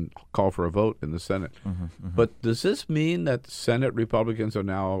wouldn't even call for a vote in the Senate. But does this mean that Senate Republicans are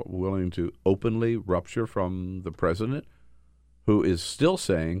now willing to openly rupture from the president, who is still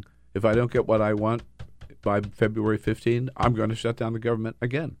saying, if I don't get what I want by February 15, I'm going to shut down the government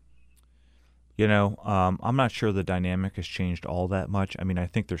again? I'm not sure the dynamic has changed all that much. I mean, I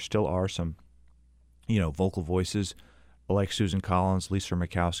think there still are some, vocal voices like Susan Collins, Lisa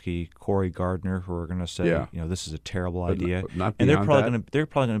Murkowski, Cory Gardner, who are going to say, this is a terrible idea. And they're probably going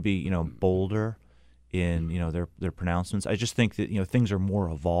to be, bolder in, their pronouncements. I just think that, things are more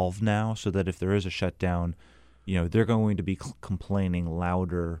evolved now, so that if there is a shutdown, they're going to be complaining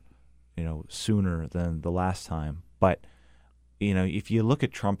louder, sooner than the last time. But if you look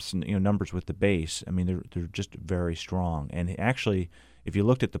at Trump's numbers with the base, I mean, they're just very strong. And actually, if you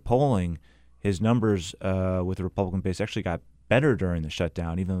looked at the polling, his numbers with the Republican base actually got better during the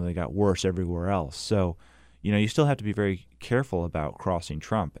shutdown, even though they got worse everywhere else. So, you still have to be very careful about crossing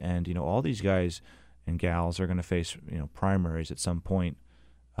Trump. And, all these guys and gals are going to face, primaries at some point.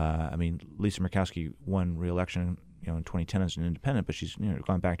 I mean, Lisa Murkowski won re-election in 2010 as an independent, but she's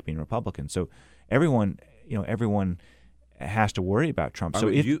gone back to being Republican. So everyone has to worry about Trump. So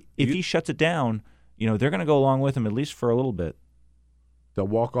if he shuts it down, they're going to go along with him at least for a little bit. They'll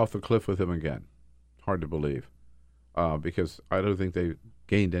walk off the cliff with him again. Hard to believe, because I don't think they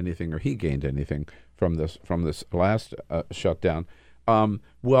gained anything or he gained anything from this last shutdown.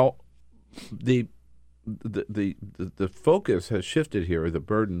 Well, the focus has shifted here. The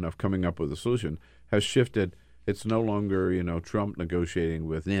burden of coming up with a solution has shifted. It's no longer Trump negotiating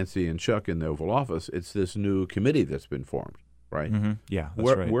with Nancy and Chuck in the Oval Office. It's this new committee that's been formed, right? Mm-hmm. Yeah,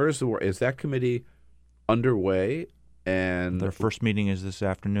 that's right. Is that committee underway? And their first meeting is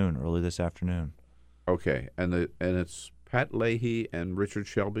early this afternoon. Okay, and it's Pat Leahy and Richard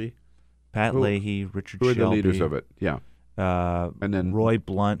Shelby. Leahy, Richard Shelby. Who are the leaders of it? Yeah. And then Roy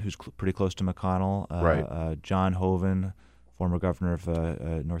Blunt, who's pretty close to McConnell. Right. John Hoeven, former governor of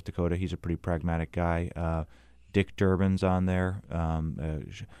North Dakota. He's a pretty pragmatic guy. Dick Durbin's on there.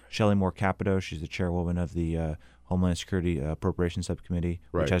 Shelley Moore Capito, she's the chairwoman of the Homeland Security Appropriations Subcommittee,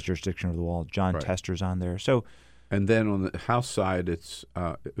 which has jurisdiction over the wall. John Tester's on there. So. And then on the House side, it's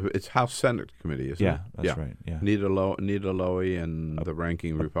House Senate Committee, isn't it? That's right. Yeah, Nita Lowey and the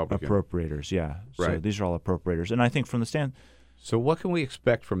ranking Republican appropriators. Yeah, right. So these are all appropriators, and I think from the stand. So what can we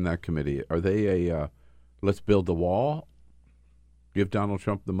expect from that committee? Are they let's build the wall, give Donald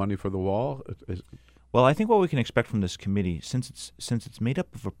Trump the money for the wall? Well, I think what we can expect from this committee, since it's made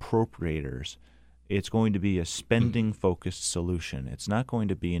up of appropriators, it's going to be a spending-focused solution. It's not going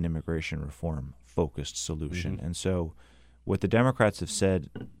to be an immigration reform-focused solution. Mm-hmm. And so what the Democrats have said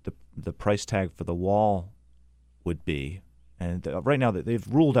the price tag for the wall would be, and right now they've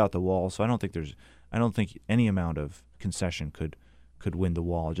ruled out the wall, so I don't think any amount of concession could win the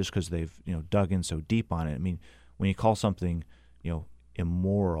wall just because they've dug in so deep on it. I mean, when you call something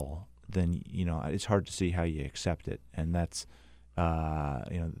immoral, then it's hard to see how you accept it, and that's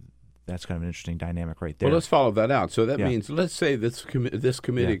that's kind of an interesting dynamic right there. Well, let's follow that out. So that means, let's say this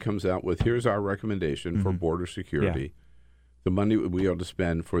committee comes out with, here's our recommendation for border security, the money we ought to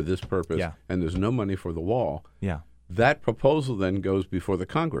spend for this purpose, and there's no money for the wall. Yeah. That proposal then goes before the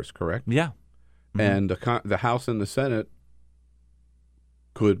Congress, correct? Yeah. Mm-hmm. And the House and the Senate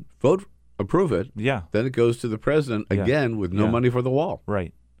could approve it. Yeah. Then it goes to the president again with no money for the wall.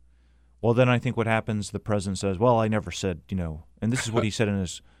 Right. Well, then I think what happens, the president says, well, I never said, and this is what he said in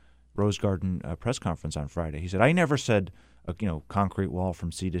his Rose Garden press conference on Friday. He said, I never said, concrete wall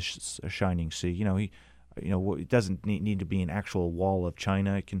from sea to shining sea. It doesn't need to be an actual wall of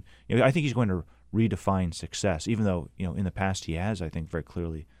China. It can, I think he's going to redefine success, even though, in the past he has, I think, very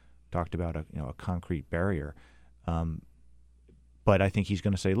clearly talked about a concrete barrier. But I think he's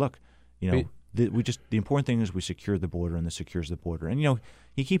going to say, look, the important thing is we secure the border, and this secures the border. And,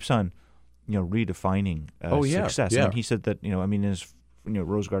 he keeps on, redefining success. Yeah. And he said that, in his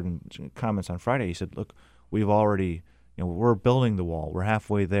Rose Garden comments on Friday, he said, look, we've already, we're building the wall. We're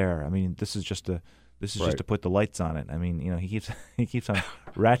halfway there. I mean, this is just to put the lights on it. I mean, he keeps on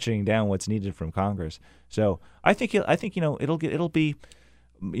ratcheting down what's needed from Congress. So I think it'll be,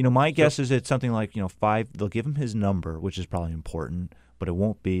 my guess is it's something like, 5, they'll give him his number, which is probably important, but it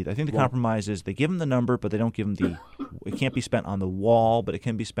won't be. I think the compromise is they give him the number, but they don't give him it can't be spent on the wall, but it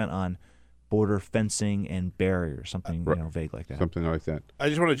can be spent on border fencing and barriers, something vague like that. Something like that. I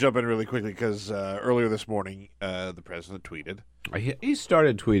just want to jump in really quickly because earlier this morning, the president tweeted. He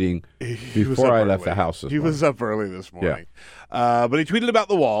started tweeting before I left the house this morning. He was up early this morning. Yeah. But he tweeted about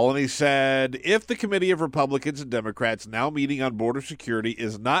the wall, and he said, if the committee of Republicans and Democrats now meeting on border security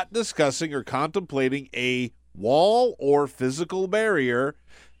is not discussing or contemplating a wall or physical barrier,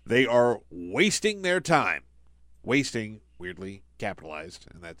 they are wasting their time. Wasting, weirdly capitalized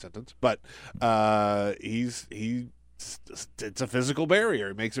in that sentence, but it's a physical barrier.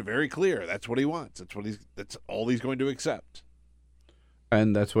 He makes it very clear that's what he wants. That's all he's going to accept.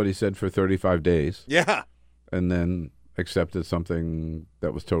 And that's what he said for 35 days. Yeah. And then accepted something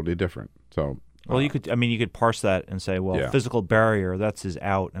that was totally different. So you could parse that and say, physical barrier, that's his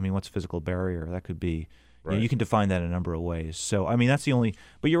out. I mean, what's physical barrier? That could be you can define that in a number of ways. So I mean, that's the only.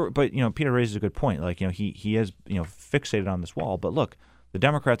 But Peter raises a good point. Like he is fixated on this wall. But look, the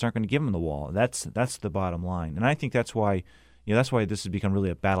Democrats aren't going to give him the wall. That's the bottom line. And I think that's why this has become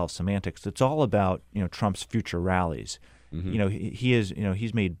really a battle of semantics. It's all about Trump's future rallies. Mm-hmm.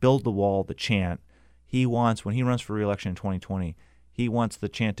 He's made build the wall the chant. He wants, when he runs for re-election in 2020, he wants the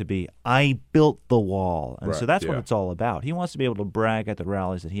chant to be, I built the wall. And so that's what it's all about. He wants to be able to brag at the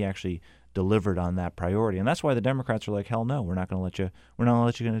rallies that he actually delivered on that priority. And that's why the Democrats are like, hell no, we're not going to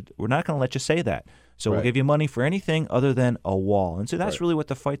let you say that. So we'll give you money for anything other than a wall. And so that's really what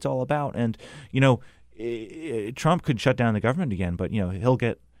the fight's all about. And Trump could shut down the government again, but he'll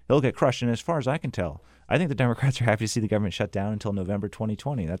get crushed. And as far as I can tell, I think the Democrats are happy to see the government shut down until November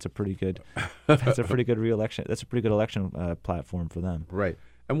 2020. That's a pretty good re-election. That's a pretty good election platform for them. Right.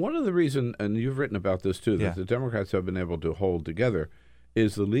 And one of the reasons, and you've written about this too, that the Democrats have been able to hold together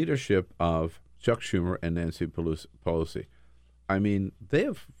is the leadership of Chuck Schumer and Nancy Pelosi. I mean, they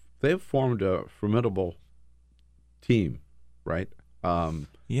have formed a formidable team, right?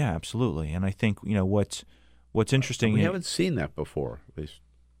 Yeah, absolutely. And I think what's interesting. We haven't seen that before, at least.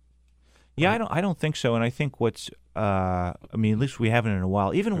 Yeah, I don't think so. And I think at least we haven't in a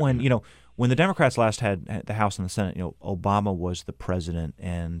while. Even when when the Democrats last had the House and the Senate, Obama was the president,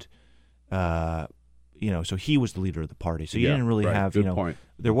 and so he was the leader of the party. So you didn't really have point.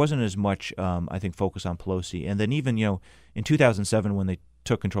 There wasn't as much I think focus on Pelosi. And then even in 2007 when they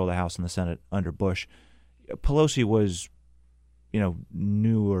took control of the House and the Senate under Bush, Pelosi was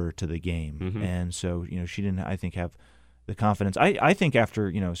newer to the game, and so she didn't, I think, have the confidence. I think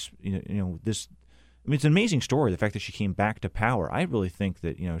after this, it's an amazing story. The fact that she came back to power, I really think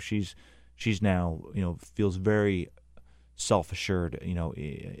that she's now feels very self-assured,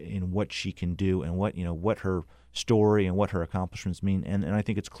 in what she can do and what her story and what her accomplishments mean, and I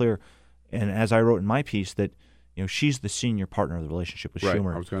think it's clear. And as I wrote in my piece that she's the senior partner of the relationship with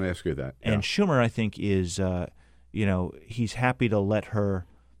Schumer. I was going to ask you that. And Schumer, I think, is he's happy to let her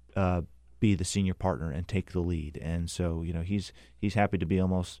be the senior partner and take the lead, and so he's happy to be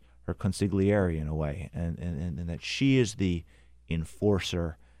almost her consigliere in a way, and that she is the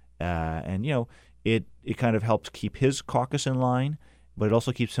enforcer, and it kind of helps keep his caucus in line, but it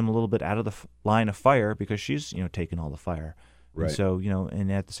also keeps him a little bit out of the line of fire because she's taking all the fire, right? And so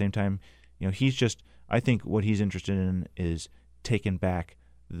and at the same time, he's just, I think what he's interested in is taking back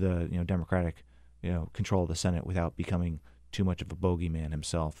the Democratic control of the Senate without becoming too much of a bogeyman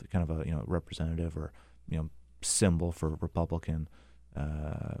himself, kind of a representative or symbol for Republican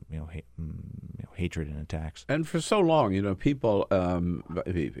hatred and attacks. And for so long, people,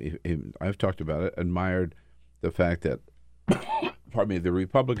 I've talked about it, admired the fact that, the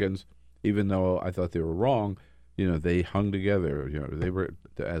Republicans, even though I thought they were wrong, they hung together. They were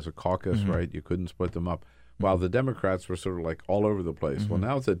as a caucus, right? You couldn't split them up. While the Democrats were sort of like all over the place. Well,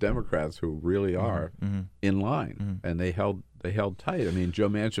 now it's the Democrats who really are in line, and they held tight. I mean, Joe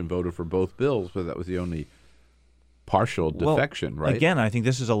Manchin voted for both bills, but that was the only partial defection, right? Again, I think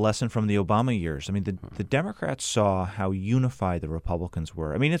this is a lesson from the Obama years. I mean, the Democrats saw how unified the Republicans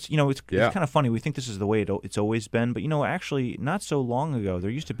were. I mean, it's kind of funny. We think this is the way it's always been, but actually, not so long ago, there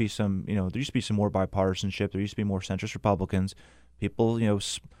used to be some more bipartisanship. There used to be more centrist Republicans. People,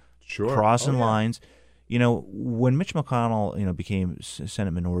 crossing lines. When Mitch McConnell, became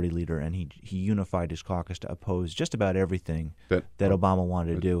Senate Minority Leader, and he unified his caucus to oppose just about everything that Obama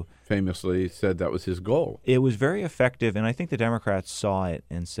wanted to do. Famously said that was his goal. It was very effective, and I think the Democrats saw it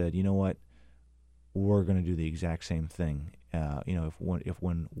and said, you know what, we're going to do the exact same thing.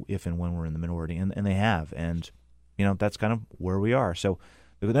 If and when we're in the minority, and they have, and that's kind of where we are. So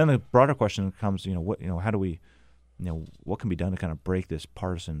then the broader question comes, how do we, what can be done to kind of break this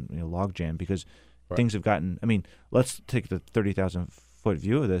partisan logjam, because things have gotten. I mean, let's take the 30,000-foot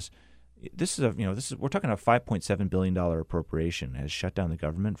view of this. We're talking a $5.7 billion appropriation has shut down the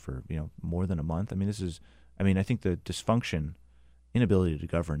government for more than a month. I mean, I think the dysfunction, inability to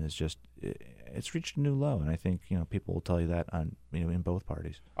govern is just it's reached a new low, and I think people will tell you that on in both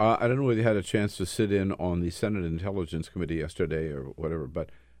parties. I don't know whether you had a chance to sit in on the Senate Intelligence Committee yesterday or whatever, but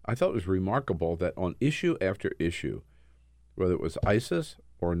I thought it was remarkable that on issue after issue, whether it was ISIS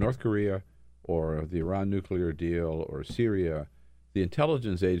or North Korea, or the Iran nuclear deal, or Syria, the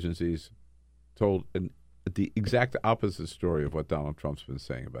intelligence agencies told the exact opposite story of what Donald Trump's been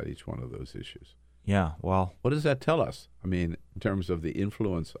saying about each one of those issues. Yeah, well, what does that tell us? I mean, in terms of the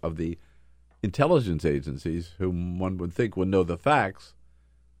influence of the intelligence agencies, whom one would think would know the facts,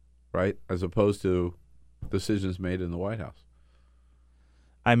 right, as opposed to decisions made in the White House.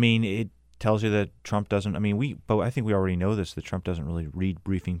 I mean, it tells you that Trump doesn't. I mean, but I think we already know this, that Trump doesn't really read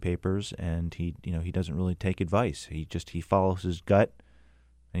briefing papers, and he doesn't really take advice. He follows his gut,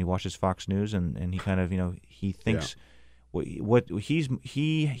 and he watches Fox News, and he kind of he thinks what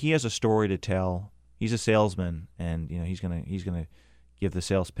he has a story to tell. He's a salesman, and he's gonna give the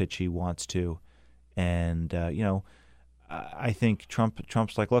sales pitch he wants to, and I think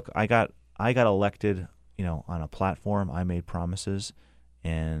Trump's like, look, I got elected, on a platform. I made promises,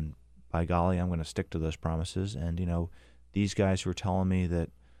 and by golly, I'm going to stick to those promises. And these guys who are telling me that,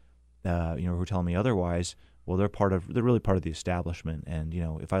 who are telling me otherwise, well, they're really part of the establishment. And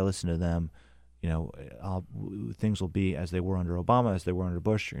if I listen to them, things will be as they were under Obama, as they were under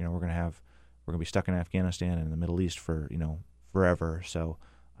Bush. We're going to have we're going to be stuck in Afghanistan and the Middle East for forever. So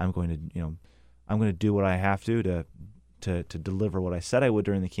I'm going to do what I have to deliver what I said I would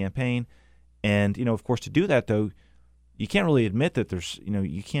during the campaign. And of course, to do that though, you can't really admit that there's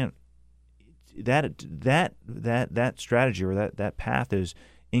you can't that strategy or that path is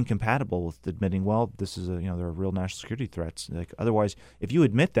incompatible with admitting, well, this is there are real national security threats. Like otherwise, if you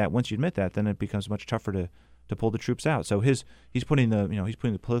admit that, once you admit that, then it becomes much tougher to pull the troops out. So he's putting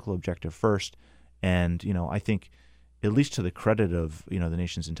the political objective first, and I think at least to the credit of the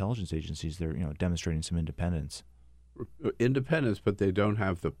nation's intelligence agencies, they're demonstrating some independence. But they don't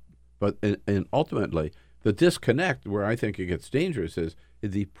have and ultimately the disconnect where I think it gets dangerous is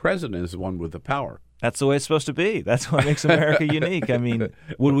the president is the one with the power. That's the way it's supposed to be. That's what makes America unique. I mean,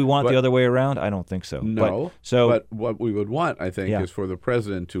 would we want the other way around? I don't think so. No. But what we would want, I think, is for the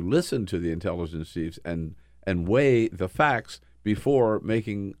president to listen to the intelligence chiefs and weigh the facts before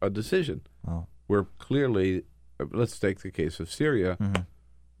making a decision. Oh. Where clearly, let's take the case of Syria. Mm-hmm. The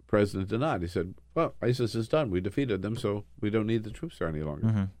president denied. He said, well, ISIS is done. We defeated them, so we don't need the troops there any longer.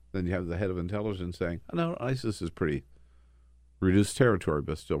 Mm-hmm. Then you have the head of intelligence saying, oh, no, ISIS is pretty reduced territory,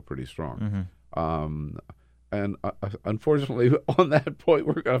 but still pretty strong. Mm-hmm. And unfortunately, on that point,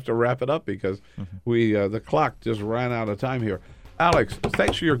 we're going to have to wrap it up because the clock just ran out of time here. Alex,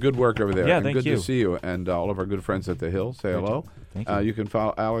 thanks for your good work over there. Yeah, and thank good you. to see you. And all of our good friends at The Hill, say hello. Thank you. You can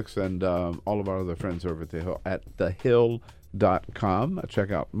follow Alex and all of our other friends over at The Hill at thehill.com.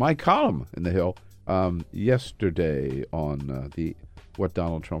 Check out my column in The Hill yesterday on what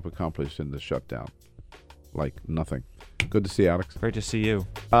Donald Trump accomplished in the shutdown. Like nothing. Good to see you, Alex. Great to see you.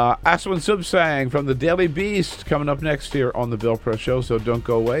 Asawin Suebsang from the Daily Beast coming up next here on the Bill Press Show, so don't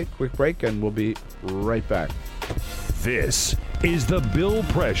go away. Quick break, and we'll be right back. This is the Bill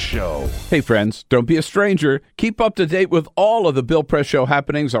Press Show. Hey, friends, don't be a stranger. Keep up to date with all of the Bill Press Show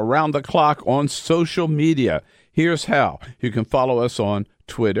happenings around the clock on social media. Here's how. You can follow us on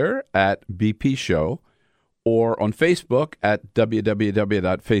Twitter at BP Show or on Facebook at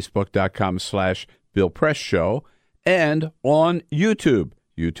www.facebook.com/Bill Press Show and on YouTube,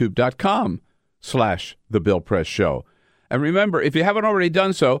 youtube.com/The Bill Press Show. And remember, if you haven't already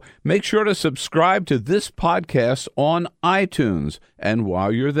done so, make sure to subscribe to this podcast on iTunes. And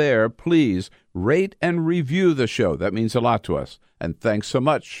while you're there, please rate and review the show. That means a lot to us. And thanks so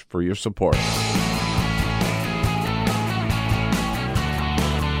much for your support.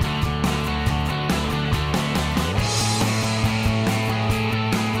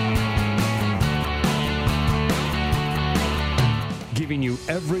 Giving you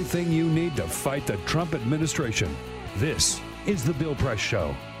everything you need to fight the Trump administration. This is The Bill Press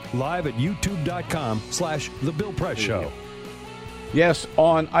Show, live at youtube.com/The Bill Press Show. Yes,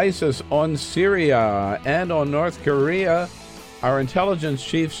 on ISIS, on Syria, and on North Korea, our intelligence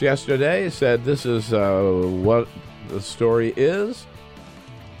chiefs yesterday said this is what the story is.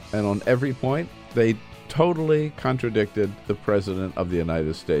 And on every point, they totally contradicted the President of the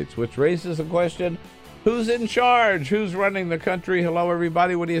United States, which raises the question, who's in charge? Who's running the country? Hello,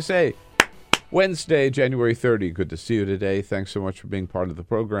 everybody. What do you say? Wednesday, January 30. Good to see you today. Thanks so much for being part of the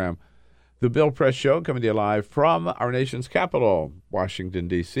program. The Bill Press Show coming to you live from our nation's capital, Washington,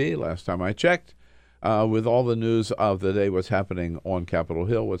 D.C., last time I checked, with all the news of the day, what's happening on Capitol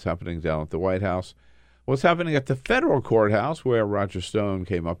Hill, what's happening down at the White House, what's happening at the federal courthouse, where Roger Stone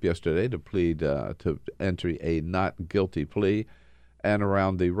came up yesterday to plead to enter a not guilty plea, and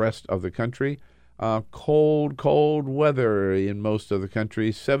around the rest of the country. Cold weather in most of the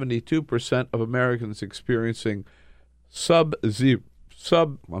country. 72% of Americans experiencing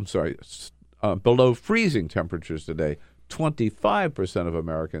below freezing temperatures today. 25% of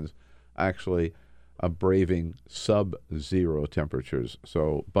Americans actually braving sub-zero temperatures.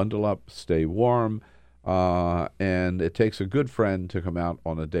 So bundle up, stay warm, and it takes a good friend to come out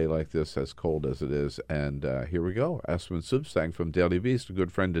on a day like this, as cold as it is. And here we go. Asawin Suebsang from Daily Beast, a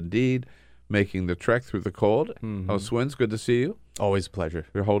good friend indeed, making the trek through the cold. Oh, Swins, good to see you. Always a pleasure.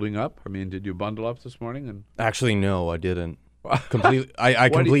 You're holding up. I mean, did you bundle up this morning? And actually, no, I didn't. Completely, I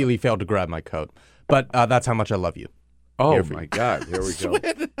completely failed to grab my coat. But that's how much I love you. Oh, my God. Here we go.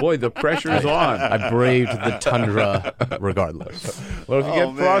 Boy, the pressure is on. I braved the tundra regardless. Well, if you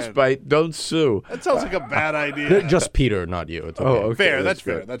get frostbite, don't sue. That sounds like a bad idea. Just Peter, not you. It's okay. Oh, okay. Fair. That's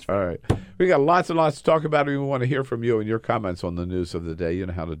fair. That's fair. All right. We got lots and lots to talk about. We want to hear from you and your comments on the news of the day. You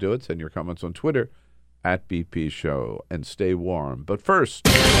know how to do it. Send your comments on Twitter at BP Show and stay warm. But first,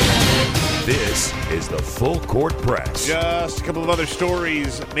 this is the Full Court Press. Just a couple of other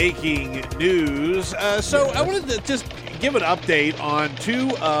stories making news. I wanted to just give an update on two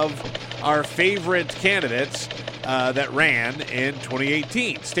of our favorite candidates that ran in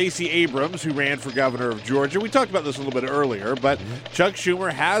 2018. Stacey Abrams, who ran for governor of Georgia. We talked about this a little bit earlier, but Chuck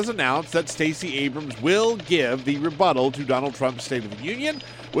Schumer has announced that Stacey Abrams will give the rebuttal to Donald Trump's State of the Union,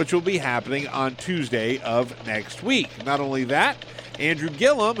 which will be happening on Tuesday of next week. Not only that, Andrew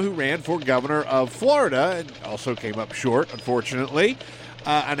Gillum, who ran for governor of Florida and also came up short, unfortunately,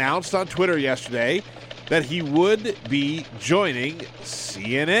 announced on Twitter yesterday that he would be joining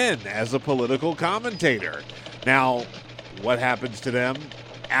CNN as a political commentator. Now, what happens to them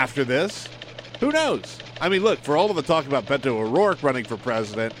after this? Who knows? I mean, look, for all of the talk about Beto O'Rourke running for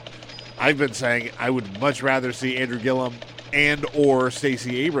president, I've been saying I would much rather see Andrew Gillum and or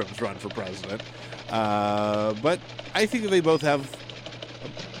Stacey Abrams run for president. But I think that they both have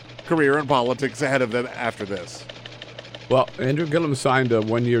a career in politics ahead of them after this. Well, Andrew Gillum signed a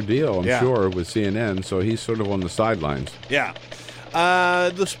one-year deal, I'm Yeah. sure, with CNN, so he's sort of on the sidelines. Yeah.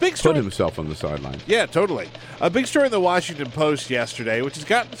 The big story. Put himself on the sidelines. Yeah, totally. A big story in the Washington Post yesterday, which has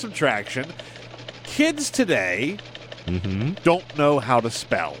gotten some traction. Kids today don't know how to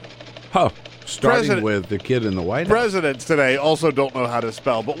spell. Starting with the kid in the White House. Presidents today also don't know how to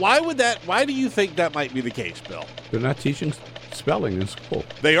spell. But why do you think that might be the case, Bill? They're not teaching spelling in school.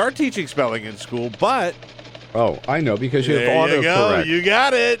 They are teaching spelling in school, but... Oh, I know, because you have There you go. autocorrect. You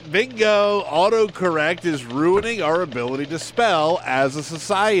got it. Bingo. Autocorrect is ruining our ability to spell as a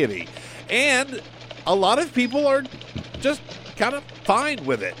society. And a lot of people are just kind of fine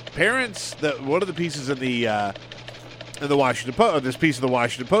with it. Parents, one of the pieces in the Washington Post, this piece of the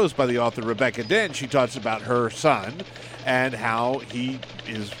Washington Post by the author Rebecca Dent, she talks about her son and how he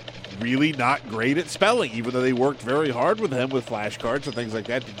is really not great at spelling, even though they worked very hard with him with flashcards and things like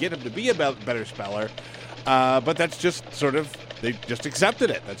that to get him to be a better speller. But that's just sort of, they just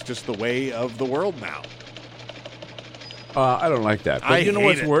accepted it. That's just the way of the world now. I don't like that. But you know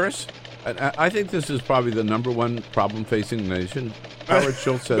what's hate it. worse? I think this is probably the number one problem facing the nation. Howard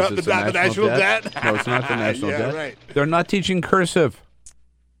Schultz says it's the national debt. No, it's not the national Yeah, debt. right. They're not teaching cursive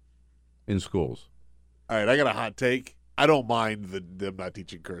in schools. All right, I got a hot take. I don't mind them not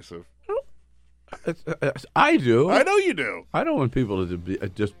teaching cursive. I do. I know you do. I don't want people to be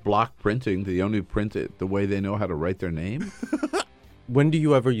just block printing. They only print it the way they know how to write their name. When do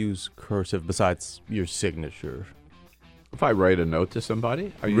you ever use cursive besides your signature? If I write a note to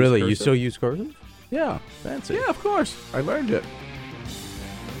somebody, I use Really? You cursive. still use cursive? Yeah. Fancy. Yeah, of course. I learned it.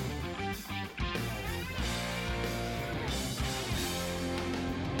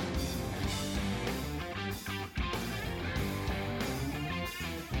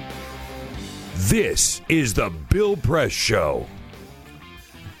 This is the Bill Press Show.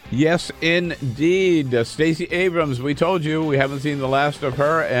 Yes, indeed. Stacey Abrams, we told you we haven't seen the last of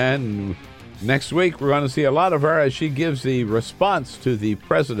her, and next week we're going to see a lot of her as she gives the response to the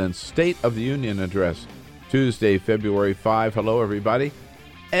President's State of the Union address, Tuesday, February 5. Hello, everybody,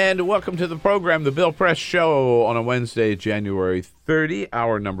 and welcome to the program, The Bill Press Show, on a Wednesday, January 30,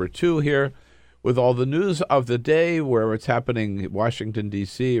 hour number 2 here, with all the news of the day, where it's happening in Washington,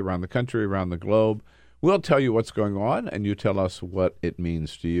 D.C., around the country, around the globe. We'll tell you what's going on, and you tell us what it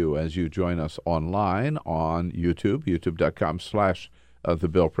means to you as you join us online on YouTube, youtube.com/The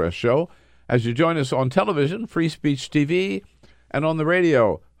Bill Press Show. As you join us on television, Free Speech TV, and on the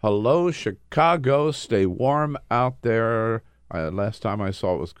radio. Hello, Chicago. Stay warm out there. Last time I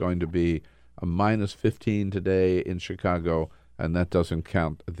saw it was going to be a minus 15 today in Chicago, and that doesn't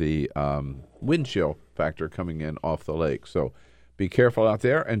count the wind chill factor coming in off the lake. So be careful out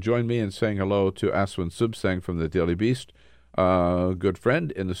there, and join me in saying hello to Asawin Suebsang from the Daily Beast, good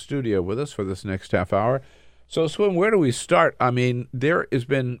friend in the studio with us for this next half hour. So, Swim, where do we start? I mean, there's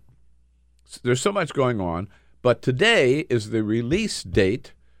so much going on, but today is the release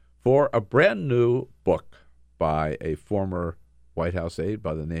date for a brand new book by a former White House aide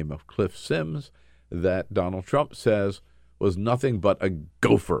by the name of Cliff Sims that Donald Trump says was nothing but a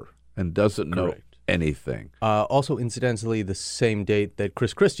gopher and doesn't know anything. Also, incidentally, the same date that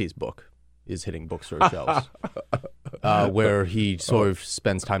Chris Christie's book is hitting bookstore shelves, where he sort of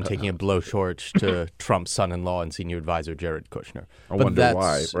spends time taking a blow short to Trump's son-in-law and senior advisor Jared Kushner. I wonder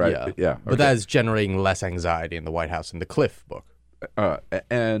why, right? Yeah. But that is generating less anxiety in the White House than the Cliff book.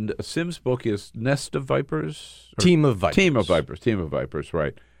 And Sims' book is Nest of Vipers? Team of Vipers. Team of Vipers,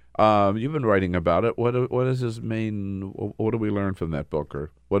 right. You've been writing about it. What is his main, what do we learn from that book,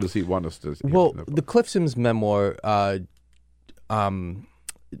 or what does he want us to hear? Well, the Cliff Sims memoir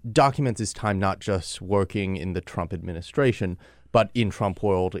documents his time not just working in the Trump administration, but in Trump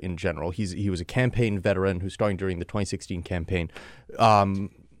world in general. He was a campaign veteran who, starting during the 2016 campaign,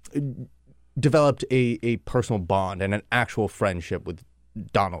 developed a personal bond and an actual friendship with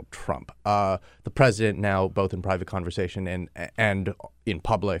Donald Trump. The president now, both in private conversation and in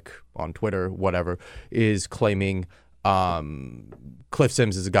public, on Twitter, whatever, is claiming Cliff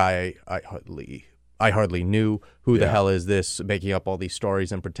Sims is a guy I hardly knew. Who the hell is this? Making up all these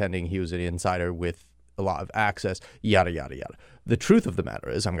stories and pretending he was an insider with a lot of access, yada, yada, yada. The truth of the matter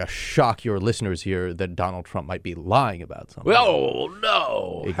is, I'm going to shock your listeners here that Donald Trump might be lying about something. Oh,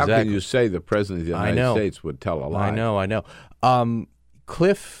 no. Exactly. How can you say the president of the United States would tell a lie? I know.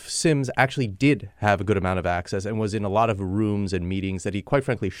 Cliff Sims actually did have a good amount of access and was in a lot of rooms and meetings that he, quite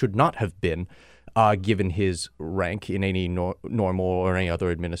frankly, should not have been, given his rank in any normal or any other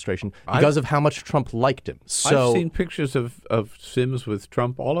administration, because of how much Trump liked him. So, I've seen pictures of Sims with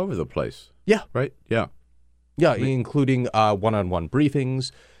Trump all over the place. Yeah. Right? Yeah. Yeah, including one-on-one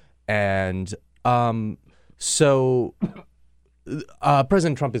briefings. And so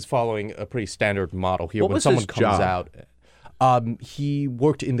President Trump is following a pretty standard model here. What when was someone his comes job? out, he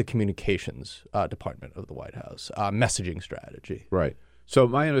worked in the communications department of the White House, messaging strategy. Right. So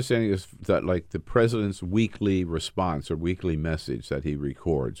my understanding is that, like, the president's weekly response or weekly message that he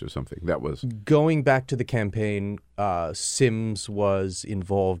records or something, that was... Going back to the campaign, Sims was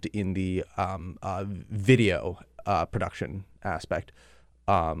involved in the video production aspect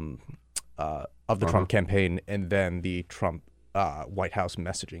of the Trump campaign, and then the Trump White House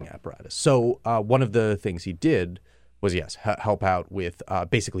messaging apparatus. So one of the things he did was, help out with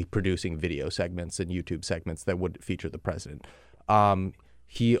basically producing video segments and YouTube segments that would feature the president.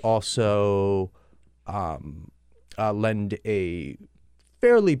 He also lend a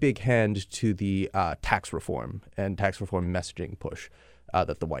fairly big hand to the tax reform and tax reform messaging push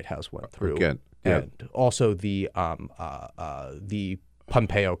that the White House went through, and also the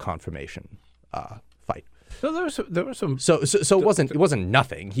Pompeo confirmation fight. So there was some. So it wasn't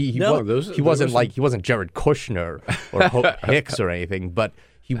nothing. He wasn't Jared Kushner or Hope Hicks or anything, but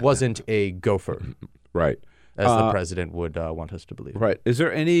he wasn't a gopher, right? As the president would want us to believe. Right. Is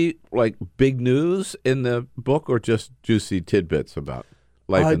there any, like, big news in the book, or just juicy tidbits about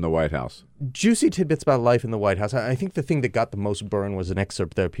life in the White House? Juicy tidbits about life in the White House. I think the thing that got the most burn was an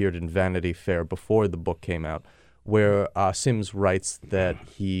excerpt that appeared in Vanity Fair before the book came out, where Sims writes that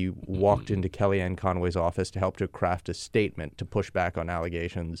he walked into Kellyanne Conway's office to help her craft a statement to push back on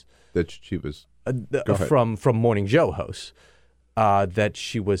allegations that she was from Morning Joe hosts. That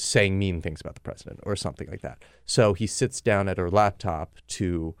she was saying mean things about the president or something like that. So he sits down at her laptop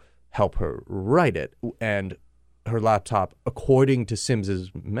to help her write it, and her laptop, according to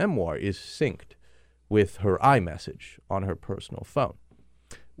Sims's memoir, is synced with her iMessage on her personal phone.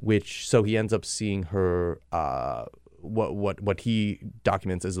 So he ends up seeing her what he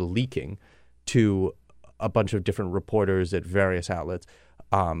documents as leaking to a bunch of different reporters at various outlets.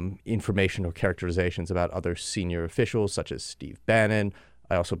 Information or characterizations about other senior officials such as Steve Bannon,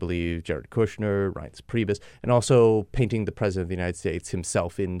 I also believe Jared Kushner, Reince Priebus, and also painting the president of the United States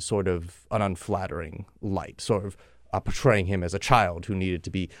himself in sort of an unflattering light, sort of portraying him as a child who needed to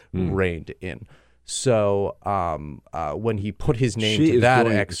be reined in. So when he put his name to that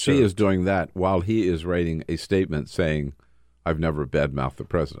excerpt... She is doing that while he is writing a statement saying, I've never badmouthed the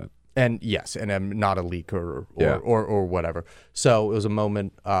president. And yes, and I'm not a leaker or whatever. So it was a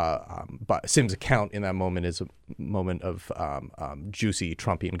moment, but Sims' account in that moment is a moment of juicy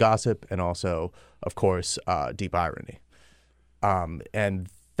Trumpian gossip and also, of course, deep irony. And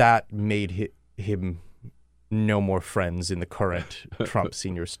that made him no more friends in the current Trump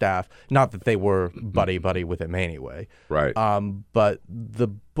senior staff. Not that they were buddy-buddy with him anyway. Right. But the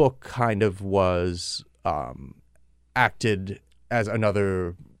book kind of was acted as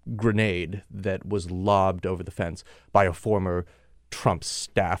another grenade that was lobbed over the fence by a former Trump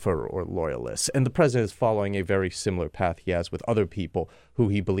staffer or loyalist. And the president is following a very similar path he has with other people who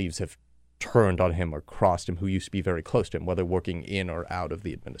he believes have turned on him or crossed him, who used to be very close to him, whether working in or out of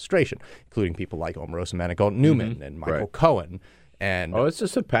the administration, including people like Omarosa Manigault Newman and Michael Cohen. And it's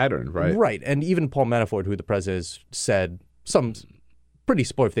just a pattern, right? Right. And even Paul Manafort, who the president has said some pretty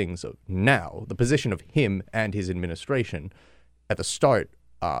spoiled things of now, the position of him and his administration at the start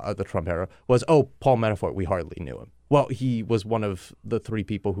of the Trump era was, Paul Manafort, we hardly knew him. Well, he was one of the three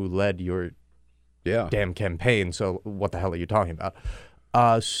people who led your damn campaign, so what the hell are you talking about?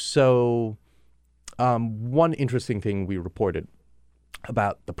 One interesting thing we reported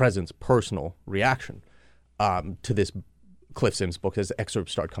about the president's personal reaction to this Cliff Sims book as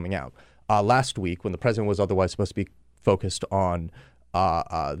excerpts start coming out. Last week, when the president was otherwise supposed to be focused on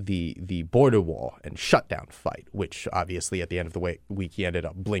the border wall and shutdown fight, which obviously at the end of the week he ended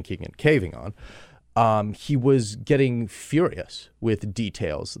up blinking and caving on, he was getting furious with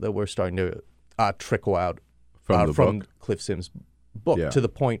details that were starting to trickle out from Cliff Sims' book, Yeah. to the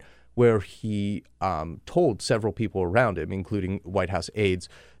point where he told several people around him, including White House aides,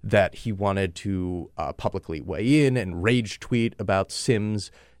 that he wanted to publicly weigh in and rage tweet about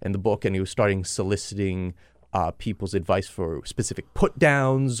Sims and the book, and he was starting soliciting people's advice for specific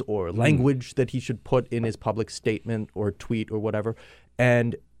put-downs or language that he should put in his public statement or tweet or whatever.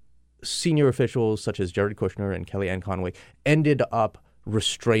 And senior officials such as Jared Kushner and Kellyanne Conway ended up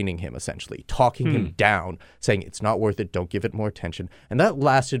restraining him, essentially, talking him down, saying it's not worth it, don't give it more attention. And that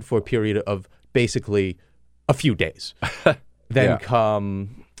lasted for a period of basically a few days. Then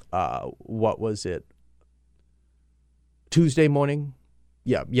come, what was it? Tuesday morning?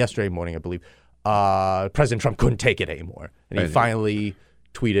 Yeah, yesterday morning, I believe. President Trump couldn't take it anymore. And he finally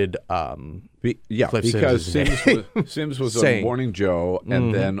tweeted Cliff because Sims' Sims was saying, on Morning Joe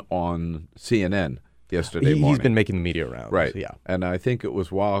and then on CNN yesterday morning. He's been making the media rounds. Right. Yeah. And I think it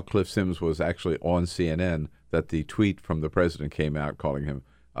was while Cliff Sims was actually on CNN that the tweet from the president came out calling him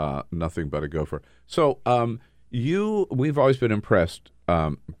nothing but a gopher. So we've always been impressed,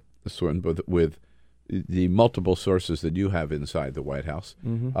 with the multiple sources that you have inside the White House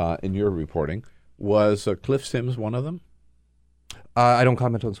in your reporting. Was Cliff Sims one of them? I don't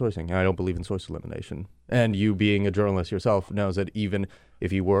comment on sourcing. I don't believe in source elimination. And you, being a journalist yourself, knows that even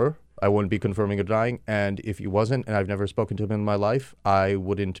if he were, I wouldn't be confirming or denying. And if he wasn't, and I've never spoken to him in my life, I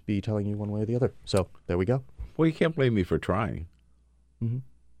wouldn't be telling you one way or the other. So there we go. Well, you can't blame me for trying.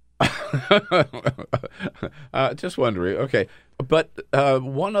 Just wondering. Okay. But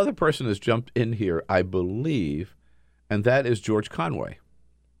one other person has jumped in here, I believe, and that is George Conway,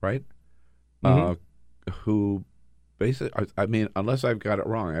 right? Who basically, I mean, unless I've got it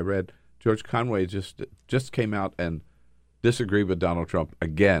wrong, I read George Conway just came out and disagreed with Donald Trump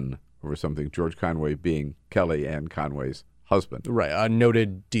again over something, George Conway being Kellyanne Conway's husband. Right. A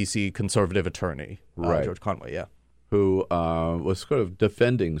noted D.C. conservative attorney, right. George Conway, yeah. Who was sort of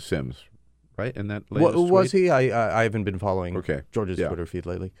defending Sims, right, in that latest tweet? Was he? I haven't been following George's Yeah. Twitter feed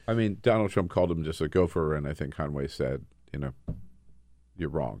lately. I mean, Donald Trump called him just a gopher, and I think Conway said, you're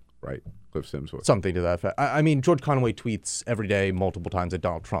wrong, right? Cliff Sims was. Something to that effect. I mean, George Conway tweets every day, multiple times, that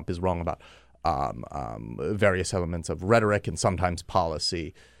Donald Trump is wrong about various elements of rhetoric and sometimes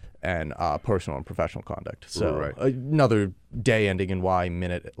policy and personal and professional conduct. So another day ending in Y,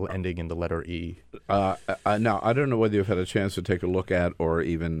 minute ending in the letter E. Now, I don't know whether you've had a chance to take a look at or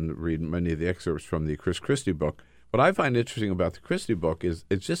even read many of the excerpts from the Chris Christie book. What I find interesting about the Christie book is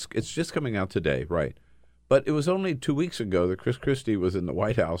it's just coming out today, right? But it was only 2 weeks ago that Chris Christie was in the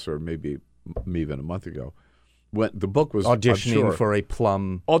White House, or maybe even a month ago, when the book was auditioning for a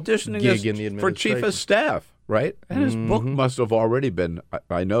plum gig in the administration. For chief of staff, right? And his book must have already been,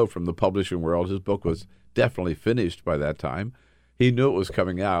 I know from the publishing world, his book was definitely finished by that time. He knew it was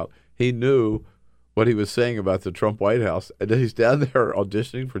coming out. He knew what he was saying about the Trump White House. And he's down there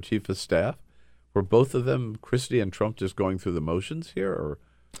auditioning for chief of staff. Were both of them, Christie and Trump, just going through the motions here? Or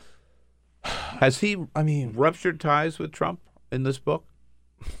has he ruptured ties with Trump in this book?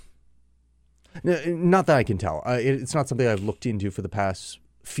 Not that I can tell. It's not something I've looked into for the past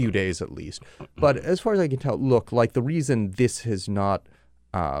few days, at least. But as far as I can tell, look, like the reason this has not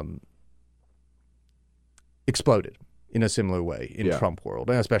exploded in a similar way in Trump world,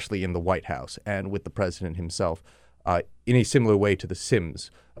 and especially in the White House and with the president himself, in a similar way to the Sims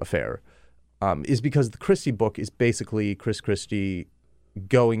affair, is because the Christie book is basically Chris Christie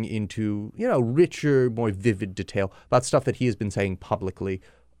going into, richer, more vivid detail about stuff that he has been saying publicly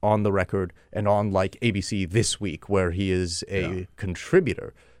on the record and on like ABC This Week, where he is a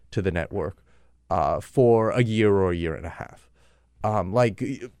contributor to the network for a year or a year and a half. A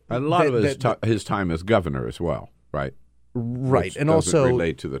lot of his time as governor as well, right? Right. Which and doesn't also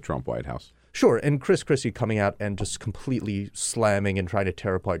relate to the Trump White House. Sure. And Chris Christie coming out and just completely slamming and trying to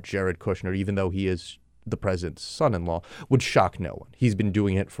tear apart Jared Kushner, even though he is the president's son-in-law, would shock no one. He's been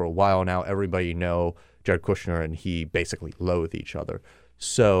doing it for a while now. Everybody know Jared Kushner and he basically loathe each other.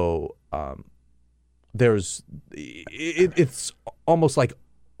 So it's almost like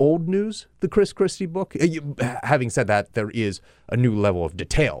old news, the Chris Christie book. Having said that, there is a new level of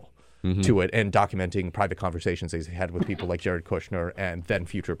detail to it and documenting private conversations he's had with people like Jared Kushner and then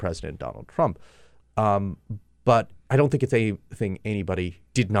future President Donald Trump. But I don't think it's anything anybody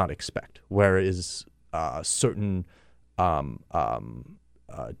did not expect, whereas certain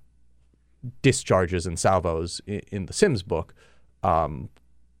discharges and salvos in the Sims book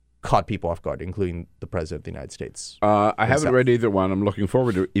caught people off guard, including the President of the United States. I haven't read either one. I'm looking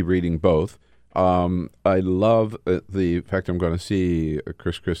forward to reading both. I love the fact I'm going to see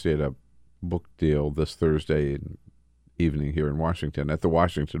Chris Christie at a book deal this Thursday evening here in Washington at the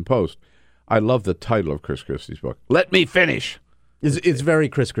Washington Post. I love the title of Chris Christie's book, Let Me Finish. It's very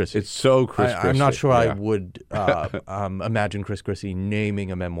Chris Christie. It's so Chris Christie. I'm not sure I Yeah. would imagine Chris Christie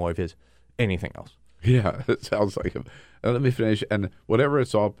naming a memoir of his anything else. Yeah, it sounds like him. Let me finish. And whatever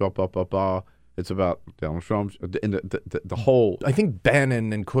it's all, it's about Donald Trump. And the whole. I think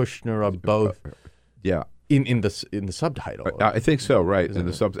Bannon and Kushner are both. Yeah. In the subtitle. I think so. Right. In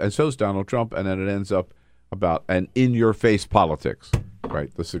the sub, and so is Donald Trump, and then it ends up about an in-your-face politics.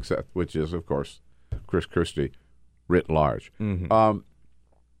 Right. The success, which is of course Chris Christie, writ large. Mm-hmm.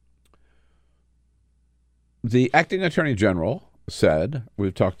 The acting attorney general said,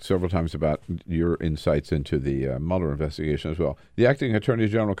 we've talked several times about your insights into the Mueller investigation as well. The acting attorney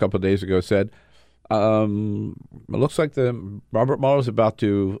general a couple of days ago said, it looks like Robert Mueller is about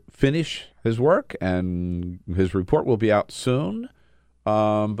to finish his work and his report will be out soon.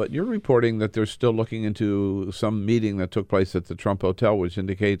 But you're reporting that they're still looking into some meeting that took place at the Trump Hotel, which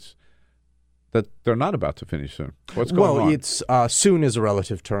indicates that they're not about to finish soon. What's going on? Well, it's soon is a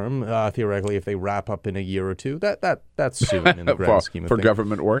relative term. Theoretically, if they wrap up in a year or two, that's soon in the grand scheme of for things.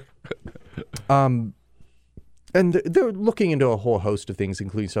 government work. And they're looking into a whole host of things,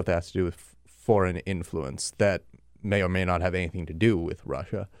 including stuff that has to do with foreign influence that may or may not have anything to do with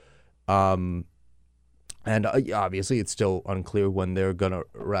Russia. And obviously, it's still unclear when they're going to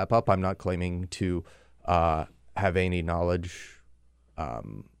wrap up. I'm not claiming to have any knowledge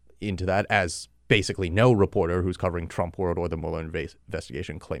into that, as basically no reporter who's covering Trump World or the Mueller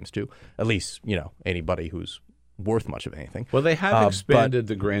investigation claims to. At least, anybody who's worth much of anything. Well, they have expanded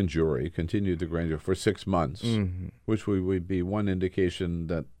the grand jury, continued the grand jury for 6 months, which would be one indication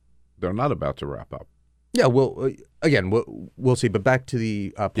that they're not about to wrap up. Yeah, well, again, we'll see. But back to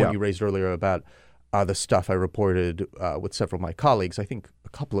the point you raised earlier about the stuff I reported with several of my colleagues, I think a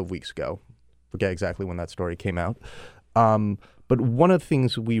couple of weeks ago. Forget exactly when that story came out. But one of the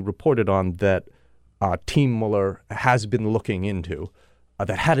things we reported on that Team Mueller has been looking into that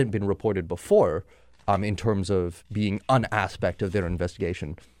hadn't been reported before in terms of being an aspect of their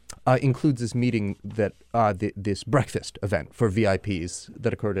investigation includes this meeting that this breakfast event for VIPs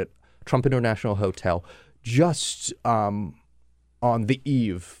that occurred at Trump International Hotel just on the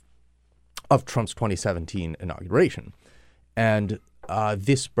eve of Trump's 2017 inauguration. And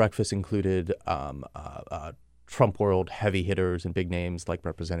this breakfast included Trump World heavy hitters and big names like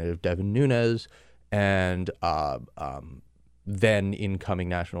Representative Devin Nunes and then incoming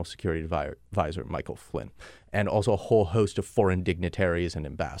National Security Advisor Michael Flynn, and also a whole host of foreign dignitaries and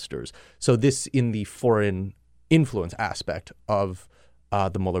ambassadors. So this in the foreign influence aspect of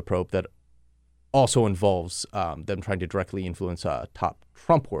the Mueller probe that also involves them trying to directly influence top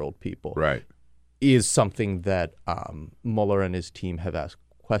Trump World people, right, is something that Mueller and his team have asked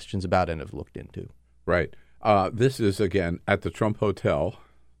questions about and have looked into. Right. This is, again, at the Trump Hotel,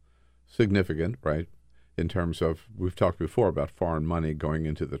 significant, right, in terms of, we've talked before about foreign money going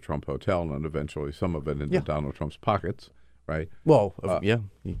into the Trump Hotel and eventually some of it into Donald Trump's pockets, right? Well,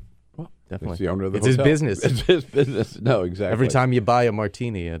 definitely. He's the owner of the It's hotel. his business. It's his business. No, exactly. Every time you buy a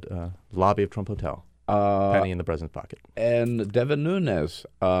martini at lobby of Trump Hotel, penny in the president's pocket. And Devin Nunes,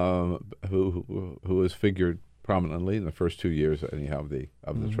 who has figured prominently in the first 2 years, anyhow,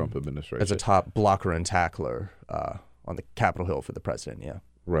 of the Trump administration. As a top blocker and tackler on the Capitol Hill for the president, yeah.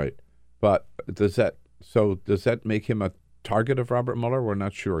 Right. But does that make him a target of Robert Mueller? We're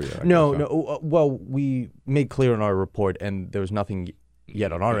not sure yet. No. Well, we made clear in our report, and there's nothing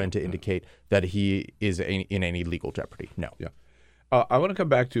yet on our end to indicate that he is in any legal jeopardy. No. Yeah. I want to come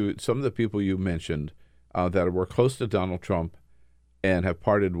back to some of the people you mentioned that were close to Donald Trump and have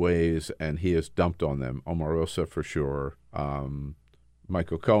parted ways, and he has dumped on them. Omarosa, for sure.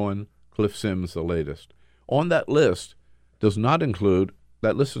 Michael Cohen, Cliff Sims, the latest. On that list does not include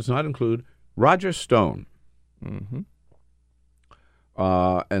Roger Stone. Mm-hmm.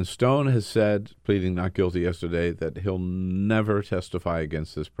 And Stone has said, pleading not guilty yesterday, that he'll never testify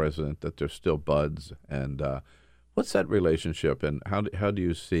against this president, that they're still buds. And what's that relationship, and how do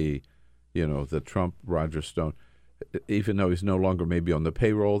you see, the Trump-Roger Stone, even though he's no longer maybe on the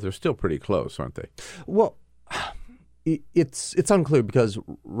payroll, they're still pretty close, aren't they? Well, it's unclear because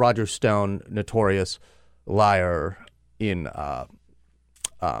Roger Stone, notorious liar in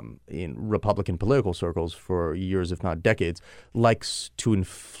Republican political circles for years, if not decades, likes to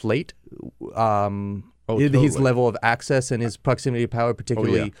inflate his level of access and his proximity to power,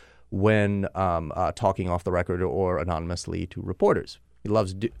 particularly when talking off the record or anonymously to reporters. He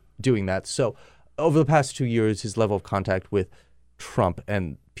loves doing that. So over the past 2 years, his level of contact with Trump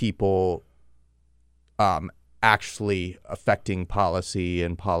and people actually affecting policy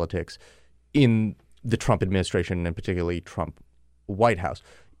and politics in the Trump administration and particularly Trump White House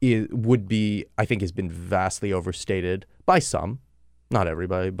has been vastly overstated by some, not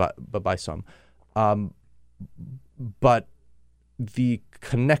everybody, but by some. But the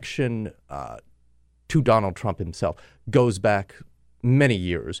connection to Donald Trump himself goes back many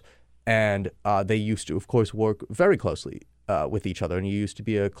years, and they used to, of course, work very closely with each other, and he used to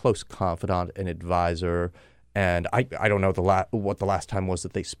be a close confidant and advisor. And I don't know what the last time was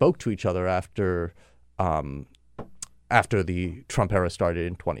that they spoke to each other after the Trump era started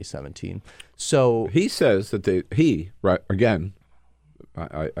in 2017. So he says that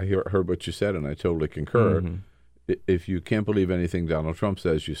I heard what you said, and I totally concur. Mm-hmm. If you can't believe anything Donald Trump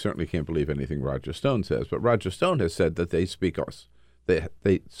says, you certainly can't believe anything Roger Stone says. But Roger Stone has said that they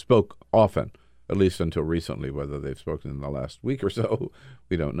spoke often, at least until recently. Whether they've spoken in the last week or so,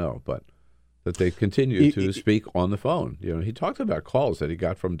 we don't know. But that they continue to speak on the phone. He talked about calls that he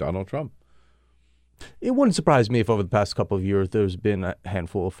got from Donald Trump. It wouldn't surprise me if over the past couple of years there's been a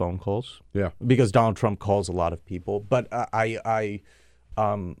handful of phone calls. Yeah, because Donald Trump calls a lot of people. But I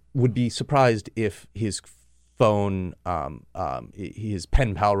would be surprised if his phone, his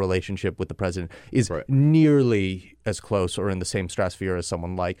pen pal relationship with the president is nearly as close or in the same stratosphere as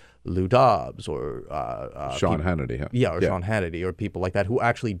someone like Lou Dobbs or Sean Hannity. Sean Hannity or people like that who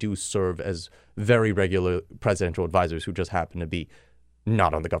actually do serve as very regular presidential advisors who just happen to be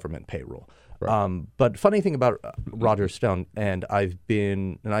not on the government payroll. Right. But funny thing about Roger Stone, and I've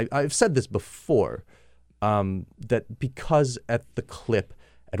said this before, that because at the clip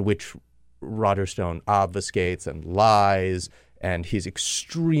at which Roger Stone obfuscates and lies and his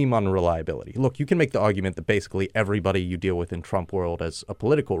extreme unreliability. Look, you can make the argument that basically everybody you deal with in Trump world as a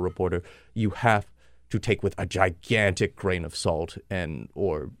political reporter, you have to take with a gigantic grain of salt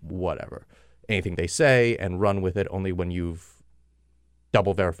or whatever. Anything they say and run with it only when you've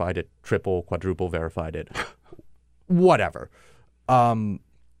double verified it, triple, quadruple verified it, whatever.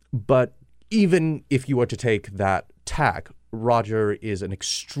 But even if you were to take that tack, Roger is an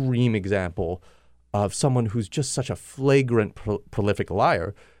extreme example of someone who's just such a flagrant, prolific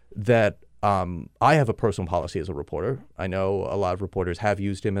liar that I have a personal policy as a reporter. I know a lot of reporters have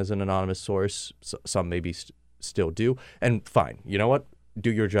used him as an anonymous source. Some maybe still do. And fine, you know what? Do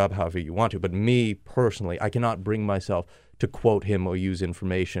your job however you want to. But me personally, I cannot bring myself to quote him or use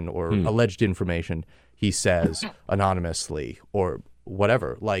information or alleged information he says anonymously or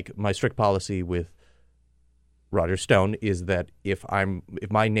whatever. Like my strict policy with Roger Stone is that if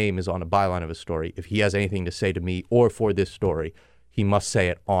my name is on a byline of a story, if he has anything to say to me or for this story, he must say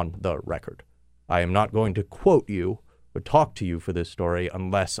it on the record. I am not going to quote you or talk to you for this story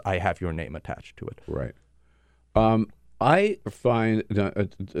unless I have your name attached to it. Right. I find,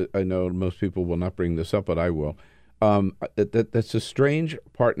 I know most people will not bring this up, but I will, that's a strange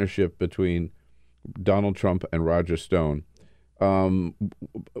partnership between Donald Trump and Roger Stone. And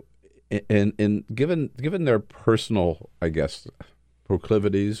given their personal, I guess,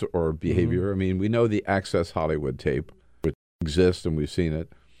 proclivities or behavior, I mean, we know the Access Hollywood tape, which exists, and we've seen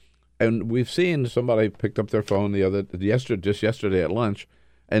it, and we've seen somebody picked up their phone just yesterday at lunch,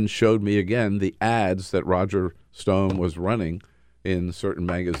 and showed me again the ads that Roger Stone was running in certain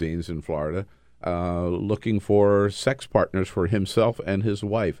magazines in Florida, looking for sex partners for himself and his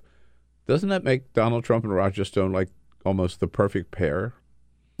wife. Doesn't that make Donald Trump and Roger Stone like almost the perfect pair?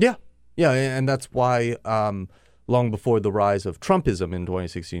 Yeah. Yeah, and that's why long before the rise of Trumpism in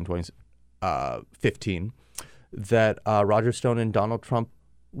 2016, 2015, that Roger Stone and Donald Trump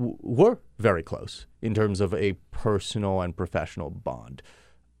were very close in terms of a personal and professional bond.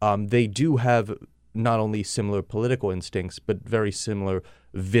 They do have not only similar political instincts, but very similar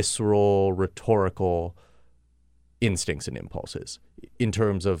visceral, rhetorical instincts and impulses in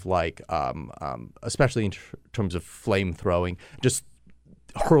terms of especially in terms of flame throwing, just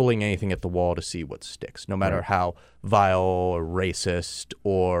hurling anything at the wall to see what sticks, no matter how vile or racist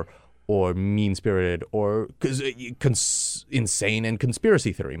or mean-spirited or insane and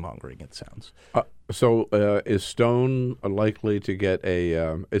conspiracy theory mongering it sounds. So is Stone likely to get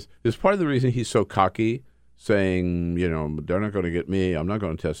is part of the reason he's so cocky, saying, they're not going to get me, I'm not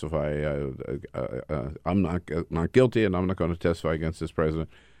going to testify, I'm not guilty, and I'm not going to testify against this president.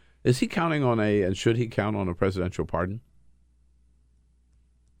 Is he counting on and should he count on a presidential pardon?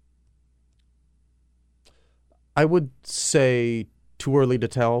 I would say too early to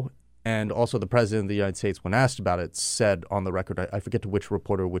tell. And also the president of the United States, when asked about it, said on the record, I forget to which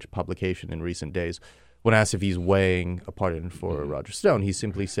reporter, which publication in recent days, when asked if he's weighing a pardon for Roger Stone, he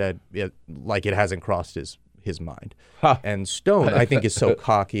simply said, it hasn't crossed his mind. Huh. And Stone, I think, is so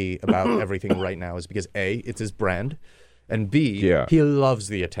cocky about everything right now is because A, it's his brand, and B, he loves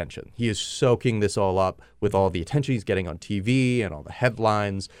the attention. He is soaking this all up with all the attention he's getting on TV and all the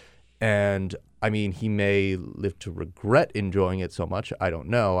headlines. And I mean, he may live to regret enjoying it so much. I don't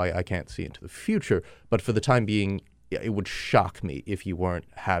know. I can't see into the future. But for the time being, it would shock me if you weren't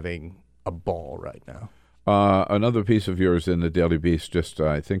having a ball right now. Another piece of yours in the Daily Beast just,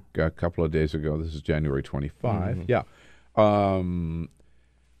 I think, a couple of days ago. This is January 25. Mm-hmm. Yeah.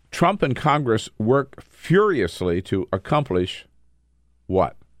 Trump and Congress work furiously to accomplish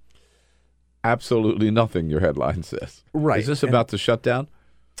what? Absolutely nothing, your headline says. Right. Is this about the shutdown?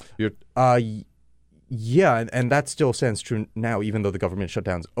 Yeah, and that still stands true now, even though the government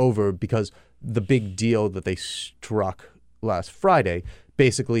shutdown's over, because the big deal that they struck last Friday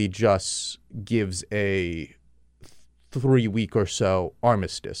basically just gives a 3-week or so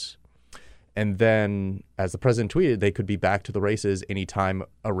armistice. And then, as the president tweeted, they could be back to the races anytime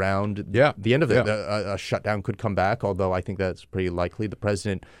around the end of it. A shutdown could come back, although I think that's pretty likely. The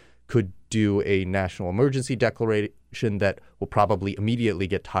president could do a national emergency declaration that will probably immediately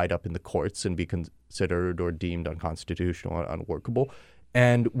get tied up in the courts and be considered or deemed unconstitutional or unworkable.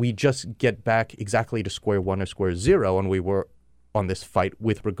 And we just get back exactly to square one or square zero, and we were on this fight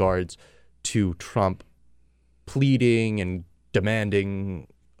with regards to Trump pleading and demanding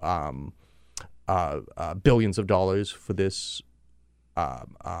billions of dollars for this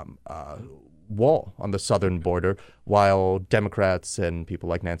wall on the southern border, while Democrats and people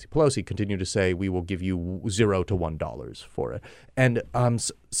like Nancy Pelosi continue to say we will give you $0 to $1 for it. And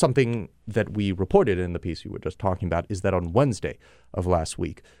something that we reported in the piece you were just talking about is that on Wednesday of last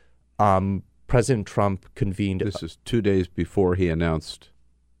week, President Trump convened. This is 2 days before he announced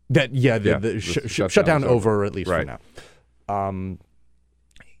that. The shutdown over, at least for now.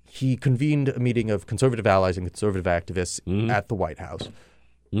 He convened a meeting of conservative allies and conservative activists at the White House.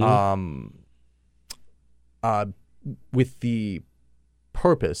 With the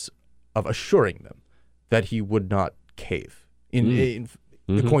purpose of assuring them that he would not cave.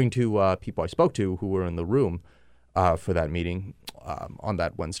 According to people I spoke to who were in the room for that meeting on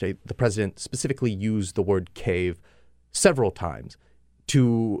that Wednesday, the president specifically used the word cave several times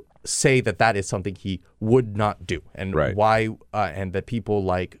to say that that is something he would not do, and why, and that people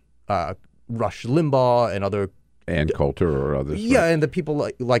like Rush Limbaugh and other Ann Coulter or others. And the people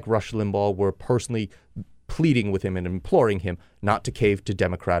like Rush Limbaugh were personally pleading with him and imploring him not to cave to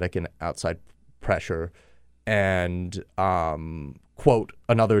Democratic and outside pressure, and quote,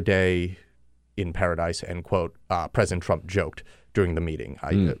 another day in paradise, end quote, President Trump joked during the meeting,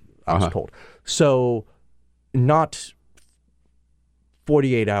 I was told. So not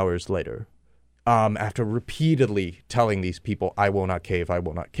 48 hours later, after repeatedly telling these people, I will not cave,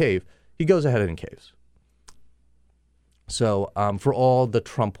 he goes ahead and caves. So for all the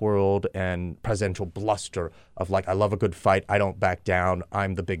Trump world and presidential bluster of like, I love a good fight, I don't back down,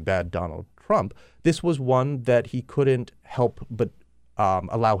 I'm the big bad Donald Trump, this was one that he couldn't help but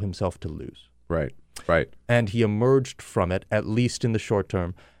allow himself to lose. Right. And he emerged from it, at least in the short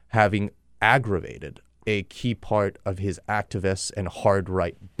term, having aggravated a key part of his activists and hard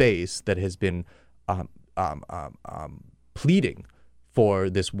right base that has been pleading for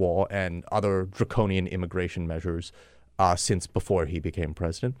this wall and other draconian immigration measures since before he became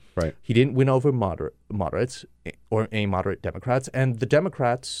president. Right. He didn't win over moderates or any moderate Democrats, and the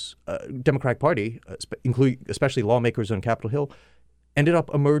Democratic Party, especially lawmakers on Capitol Hill, ended up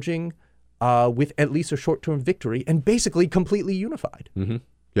emerging with at least a short-term victory and basically completely unified. Mm-hmm.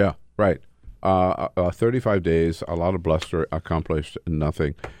 Yeah, right. 35 days, a lot of bluster, accomplished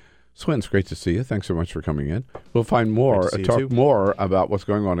nothing. Swin, it's great to see you. Thanks so much for coming in. We'll talk more about what's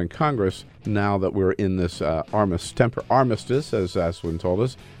going on in Congress now that we're in this armistice, as Asawin told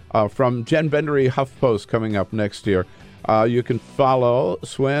us. From Jen Bendery, HuffPost, coming up next year. You can follow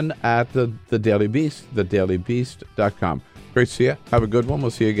Swin at the Daily Beast, thedailybeast.com. Great to see you. Have a good one. We'll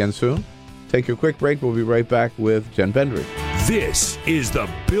see you again soon. Take a quick break. We'll be right back with Jen Bendery. This is the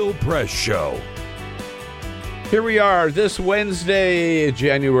Bill Press Show. Here we are this Wednesday,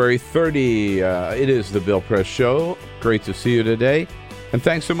 January 30. It is the Bill Press Show. Great to see you today. And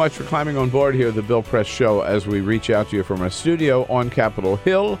thanks so much for climbing on board here at the Bill Press Show as we reach out to you from our studio on Capitol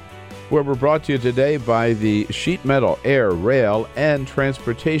Hill, where we're brought to you today by the Sheet Metal, Air, Rail, and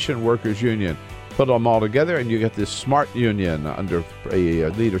Transportation Workers Union. Put them all together and you get this smart union under a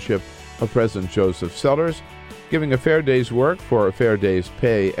leadership of President Joseph Sellers, giving a fair day's work for a fair day's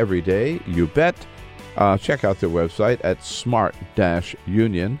pay every day, you bet. Check out their website at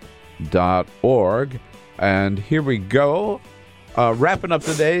smart-union.org. And here we go. Wrapping up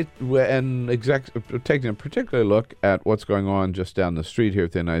today and taking a particular look at what's going on just down the street here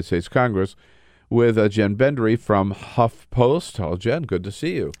at the United States Congress with Jen Bendery from HuffPost. Hello, Jen. Good to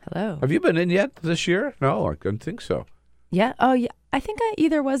see you. Hello. Have you been in yet this year? No, I couldn't think so. Yeah. Oh, yeah. I think I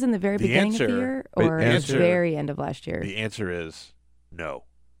either was in the very beginning of the year or the very end of last year. The answer is no.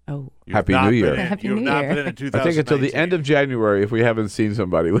 Oh. Happy New Year. Happy New Year. Been in 2019. I think until the end of January, if we haven't seen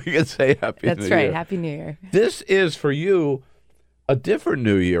somebody, we can say Happy New Year. That's right. Happy New Year. This is, for you, a different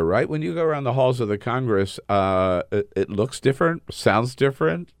New Year, right? When you go around the halls of the Congress, it looks different, sounds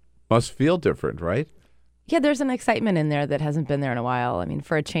different, must feel different, right? Yeah, there's an excitement in there that hasn't been there in a while. I mean,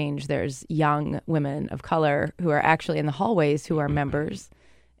 for a change, there's young women of color who are actually in the hallways who are members,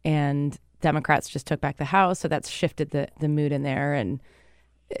 and Democrats just took back the House, so that's shifted the mood in there. And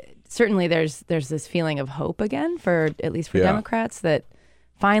certainly there's this feeling of hope again, at least for Democrats, that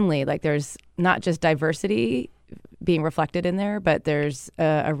finally, like, there's not just diversity being reflected in there, but there's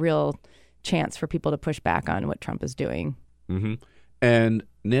a real chance for people to push back on what Trump is doing. Mm-hmm. And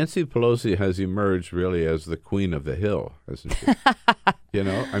Nancy Pelosi has emerged really as the queen of the Hill, hasn't she?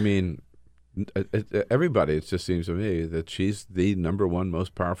 I mean, everybody, it just seems to me that she's the number one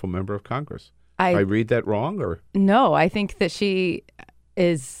most powerful member of Congress. I read that wrong, or? No, I think that she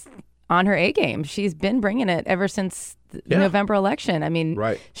is on her A game. She's been bringing it ever since the November election. I mean,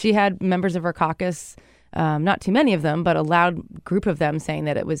 she had members of her caucus, not too many of them, but a loud group of them saying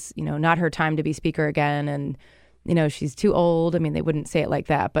that it was, not her time to be speaker again. And, she's too old. I mean, they wouldn't say it like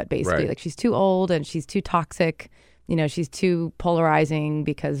that, but basically like she's too old and she's too toxic. She's too polarizing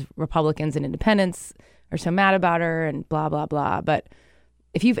because Republicans and independents are so mad about her and blah, blah, blah. But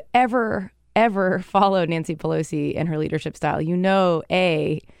if you've ever followed Nancy Pelosi and her leadership style,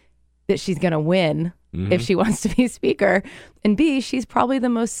 A, that she's going to win if she wants to be speaker, and B, she's probably the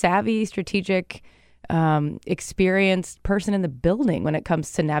most savvy, strategic, experienced person in the building when it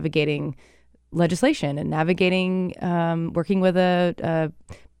comes to navigating legislation and navigating working with a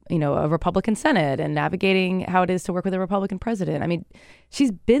Republican Senate and navigating how it is to work with a Republican president. I mean,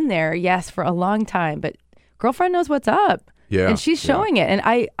 she's been there, yes, for a long time, but girlfriend knows what's up. Yeah, and she's showing it. And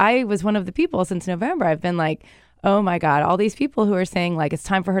I was one of the people since November. I've been like, oh my God, all these people who are saying like it's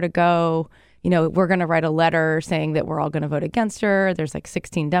time for her to go. We're going to write a letter saying that we're all going to vote against her. There's like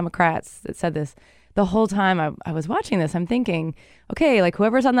 16 Democrats that said this. The whole time I was watching this, I'm thinking, okay, like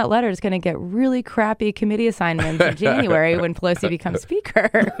whoever's on that letter is going to get really crappy committee assignments in January when Pelosi becomes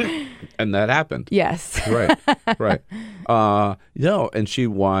speaker. And that happened. Yes. Right. And she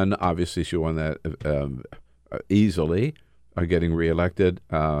won. Obviously, she won that easily, getting reelected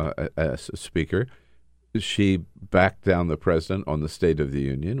as speaker. She backed down the president on the State of the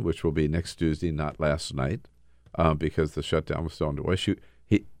Union, which will be next Tuesday, not last night, because the shutdown was still underway.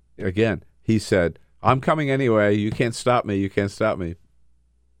 He said, I'm coming anyway. You can't stop me. You can't stop me.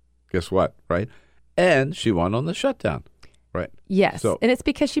 Guess what, right? And she won on the shutdown, right? Yes, and it's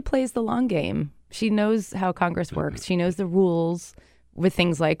because she plays the long game. She knows how Congress works. She knows the rules with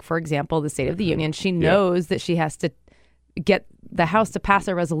things like, for example, the State of the Union. She knows that she has to get the House to pass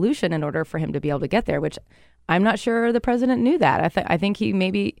a resolution in order for him to be able to get there, which I'm not sure the president knew that. I think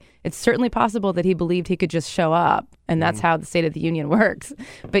it's certainly possible that he believed he could just show up, and that's how the State of the Union works.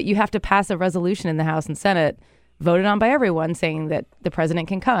 But you have to pass a resolution in the House and Senate, voted on by everyone, saying that the president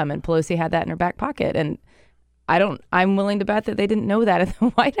can come, and Pelosi had that in her back pocket. And I'm willing to bet that they didn't know that at the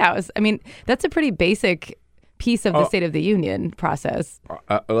White House. I mean, that's a pretty basic piece of the State of the Union process.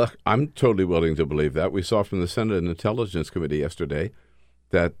 Look, I'm totally willing to believe that. We saw from the Senate Intelligence Committee yesterday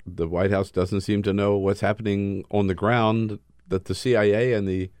that the White House doesn't seem to know what's happening on the ground, that the CIA and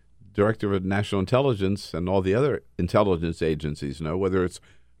the Director of National Intelligence and all the other intelligence agencies know, whether it's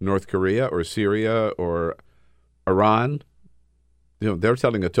North Korea or Syria or Iran. They're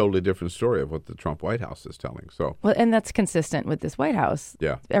telling a totally different story of what the Trump White House is telling. So, well, and that's consistent with this White House.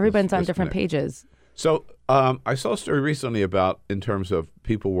 Yeah. Everyone's on different pages. So I saw a story recently about, in terms of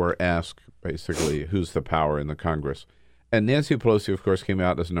people were asked, basically, who's the power in the Congress. And Nancy Pelosi, of course, came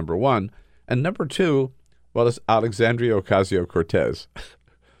out as number one. And number two, well, it's Alexandria Ocasio-Cortez.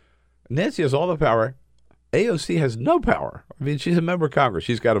 Nancy has all the power. AOC has no power. I mean, she's a member of Congress.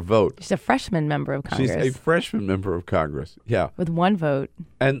 She's got a vote. She's a freshman member of Congress. She's a freshman member of Congress, yeah. With one vote.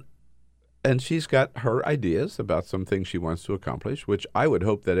 And she's got her ideas about some things she wants to accomplish, which I would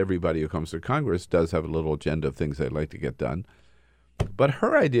hope that everybody who comes to Congress does have a little agenda of things they'd like to get done. But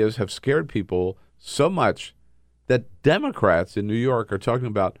her ideas have scared people so much that Democrats in New York are talking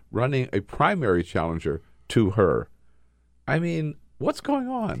about running a primary challenger to her. I mean, what's going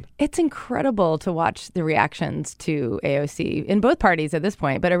on? It's incredible to watch the reactions to AOC in both parties at this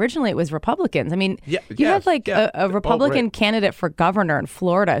point. But originally it was Republicans. I mean, you had a Republican candidate for governor in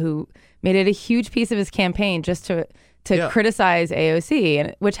Florida who made it a huge piece of his campaign just to criticize AOC,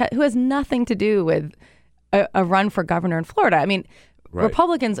 and who has nothing to do with a run for governor in Florida. I mean,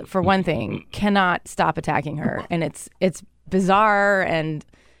 Republicans, for one thing, cannot stop attacking her, and it's bizarre, and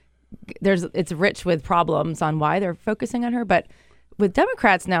it's rich with problems on why they're focusing on her. But with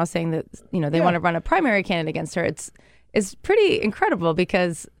Democrats now saying that they want to run a primary candidate against her, it's pretty incredible,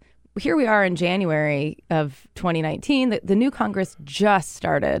 because here we are in January of 2019. The new Congress just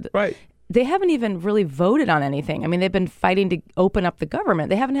started. Right. They haven't even really voted on anything. I mean, they've been fighting to open up the government.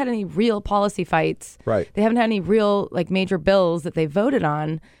 They haven't had any real policy fights. Right. They haven't had any real major bills that they voted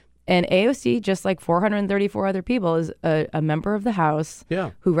on. And AOC, just like 434 other people, is a member of the House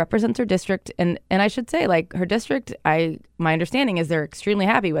who represents her district. And I should say, her district, my understanding is they're extremely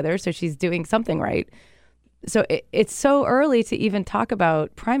happy with her, so she's doing something right. So it's so early to even talk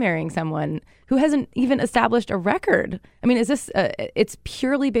about primarying someone who hasn't even established a record. I mean, is this? It's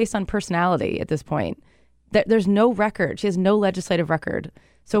purely based on personality at this point. There's no record. She has no legislative record.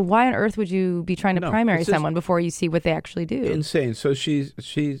 So why on earth would you be trying to primary someone before you see what they actually do? Insane. So she's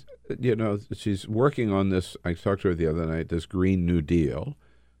working on this. I talked to her the other night. This Green New Deal.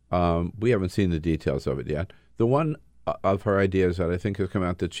 We haven't seen the details of it yet. The one of her ideas that I think has come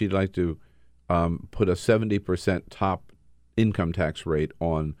out that she'd like to put a 70% top income tax rate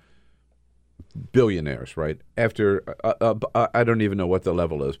on billionaires, right? After I don't even know what the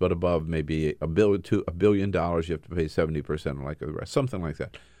level is, but above maybe $1 billion, you have to pay 70% like the rest, something like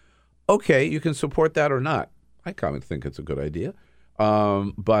that. Okay, you can support that or not. I kind of think it's a good idea,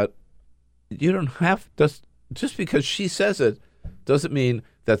 but you don't have just because she says it doesn't mean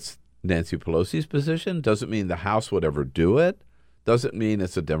that's Nancy Pelosi's position. Doesn't mean the House would ever do it. Doesn't mean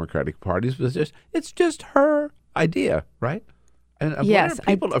it's the Democratic Party's position. It's just her idea, right? And yes, what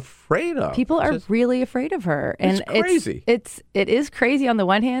are people afraid of? People are really afraid of her. And it's crazy. It is crazy on the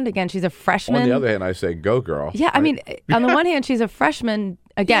one hand. Again, she's a freshman. On the other hand, I say, go girl. Yeah, right? I mean, on the one hand, she's a freshman.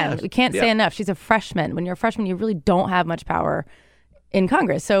 Again, yes. We can't say enough. She's a freshman. When you're a freshman, you really don't have much power in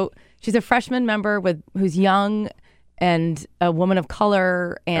Congress. So she's a freshman member who's young and a woman of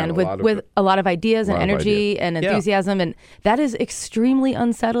color and with a lot of ideas and energy and enthusiasm. And that is extremely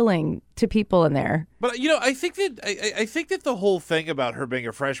unsettling to people in there. But, I think that the whole thing about her being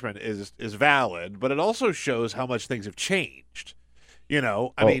a freshman is valid, but it also shows how much things have changed. I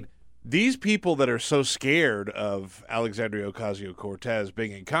mean, these people that are so scared of Alexandria Ocasio-Cortez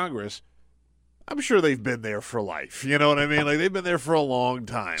being in Congress, I'm sure they've been there for life. You know what I mean? They've been there for a long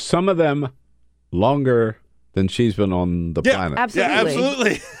time. Some of them longer than she's been on the planet.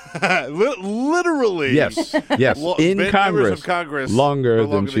 Absolutely. Yeah, absolutely. Literally. Yes. In Congress, longer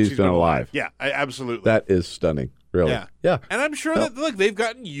than she's been alive. Yeah, absolutely. That is stunning, really. Yeah. And I'm sure that, look, they've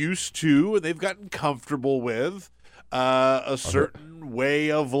gotten used to and they've gotten comfortable with a certain way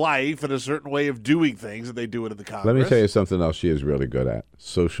of life and a certain way of doing things, and they do it in the Congress. Let me tell you something else she is really good at.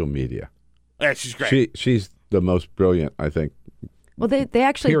 Social media. Yeah, she's great. She's the most brilliant, I think. Well, they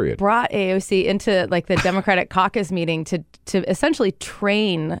actually brought AOC into the Democratic caucus meeting to essentially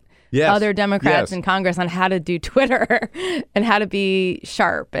train other Democrats in Congress on how to do Twitter and how to be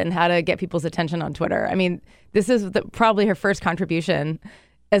sharp and how to get people's attention on Twitter. I mean, this is probably her first contribution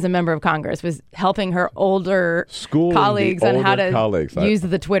as a member of Congress, was helping her older colleagues on how to use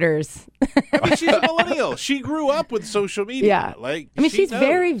the Twitters. I mean, she's a millennial. She grew up with social media. Yeah. I mean, she's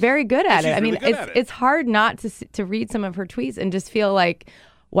very, very good at it. I mean, it's hard not to read some of her tweets and just feel like,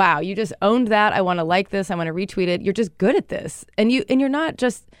 wow, you just owned that. I want to like this. I want to retweet it. You're just good at this. And you're not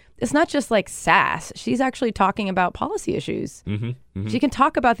just, it's not just like sass. She's actually talking about policy issues. Mm-hmm. She can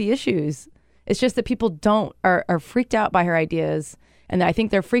talk about the issues. It's just that people are freaked out by her ideas. And I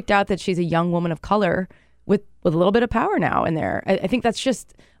think they're freaked out that she's a young woman of color with a little bit of power now in there. I think that's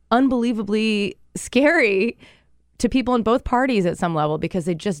just unbelievably scary to people in both parties at some level, because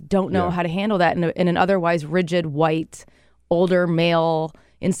they just don't know how to handle that in an otherwise rigid, white, older male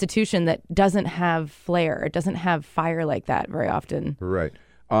institution that doesn't have flair. It doesn't have fire like that very often. Right.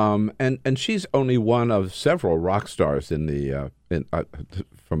 And she's only one of several rock stars in the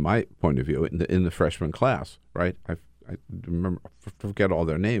from my point of view in the freshman class. Right. I remember, forget all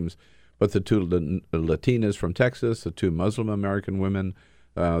their names, but the two Latinas from Texas, the two Muslim American women,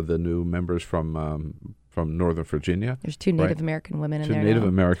 the new members from Northern Virginia. There's two Native American women in there. Two Native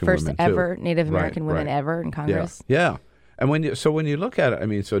American women, first ever Native American women ever in Congress. Yeah. And when you look at it, I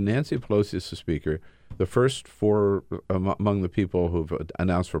mean, so Nancy Pelosi is the speaker. The first four among the people who've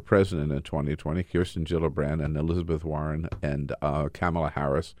announced for president in 2020, Kirsten Gillibrand and Elizabeth Warren and Kamala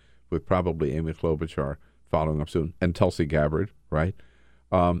Harris, with probably Amy Klobuchar following up soon, and Tulsi Gabbard, right?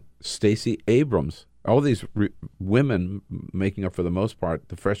 Stacey Abrams, all these women making up for the most part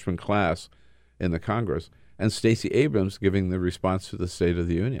the freshman class in the Congress, and Stacey Abrams giving the response to the State of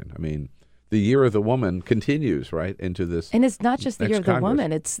the Union. I mean, the year of the woman continues, right, into this. And it's not just the year of the Congress.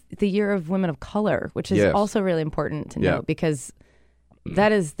 woman, it's the year of women of color, which is Yes. also really important to note because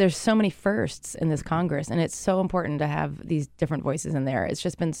there's so many firsts in this Congress, and it's so important to have these different voices in there. It's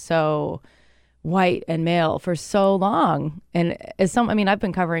just been so white and male for so long. And I've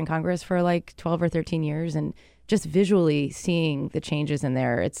been covering Congress for like 12 or 13 years, and just visually seeing the changes in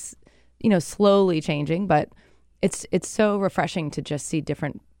there, it's, slowly changing, but it's so refreshing to just see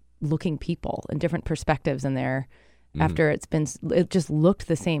different looking people and different perspectives in there after it just looked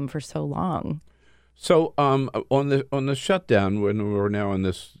the same for so long. So on the shutdown, when we're now in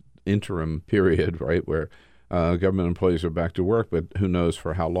this interim period, right, where government employees are back to work, but who knows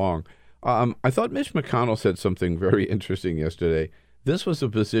for how long, I thought Mitch McConnell said something very interesting yesterday. This was a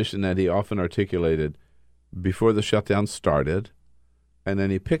position that he often articulated before the shutdown started, and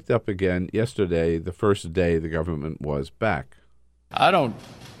then he picked up again yesterday, the first day the government was back. I don't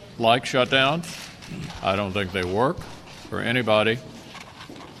like shutdowns. I don't think they work for anybody,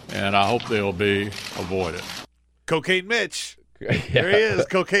 and I hope they'll be avoided. Cocaine Mitch. There he is,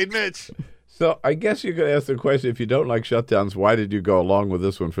 Cocaine Mitch. So I guess you could ask the question, if you don't like shutdowns, why did you go along with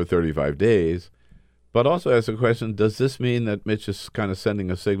this one for 35 days? But also ask the question, does this mean that Mitch is kind of sending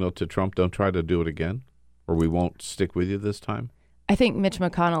a signal to Trump, don't try to do it again, or we won't stick with you this time? I think Mitch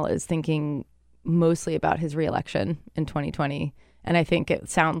McConnell is thinking mostly about his reelection in 2020. And I think it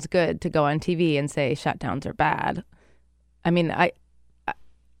sounds good to go on TV and say shutdowns are bad. I mean,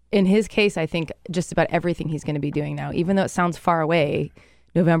 in his case, I think just about everything he's going to be doing now, even though it sounds far away,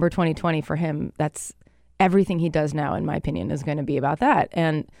 November 2020 for him, that's everything he does now, in my opinion, is going to be about that.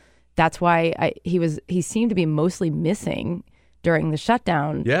 And that's why he seemed to be mostly missing during the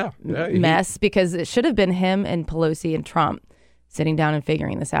shutdown mess, because it should have been him and Pelosi and Trump sitting down and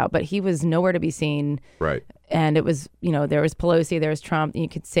figuring this out. But he was nowhere to be seen. Right. And it was, there was Pelosi, there was Trump. You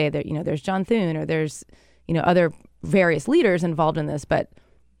could say that, there's John Thune, or there's, other various leaders involved in this. But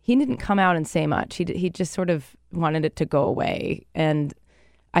he didn't come out and say much. He just sort of wanted it to go away. And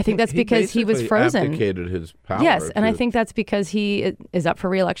I think that's because he was frozen. He abdicated his power. Yes, and I think that's because he is up for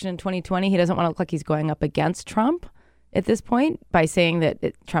re-election in 2020. He doesn't want to look like he's going up against Trump at this point by saying that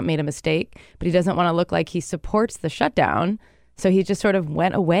Trump made a mistake, but he doesn't want to look like he supports the shutdown. So he just sort of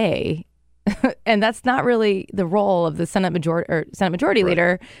went away. And that's not really the role of the Senate Majority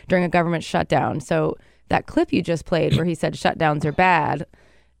Leader during a government shutdown. So that clip you just played where he said shutdowns are bad,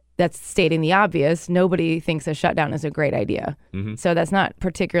 that's stating the obvious. Nobody thinks a shutdown is a great idea. Mm-hmm. So that's not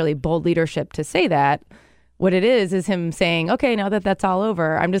particularly bold leadership to say that. What it is him saying, okay, now that that's all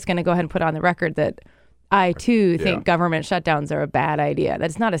over, I'm just going to go ahead and put on the record that I, too, think government shutdowns are a bad idea.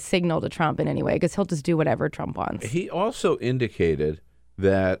 That's not a signal to Trump in any way, because he'll just do whatever Trump wants. He also indicated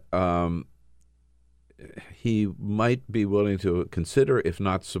that he might be willing to consider, if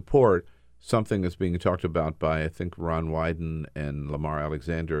not support, something that's being talked about by, I think, Ron Wyden and Lamar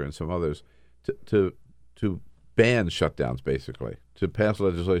Alexander and some others, to ban shutdowns, basically, to pass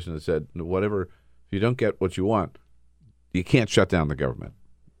legislation that said, whatever, if you don't get what you want, you can't shut down the government.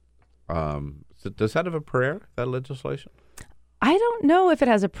 So does that have a prayer, that legislation? I don't know if it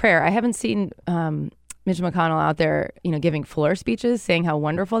has a prayer. I haven't seen Mitch McConnell out there, giving floor speeches saying how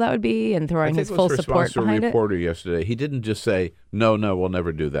wonderful that would be and throwing his full support behind it. A reporter yesterday, he didn't just say, no, we'll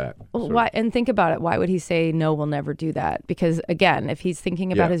never do that. Well, why? And think about it. Why would he say, no, we'll never do that? Because, again, if he's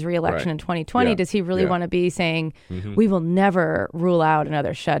thinking about his reelection in 2020, does he really want to be saying, we will never rule out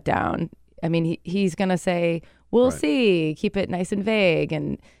another shutdown? I mean, he's going to say, we'll see, keep it nice and vague.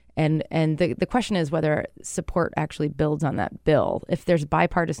 And the question is whether support actually builds on that bill. If there's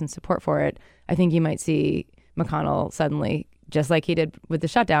bipartisan support for it, I think you might see McConnell suddenly, just like he did with the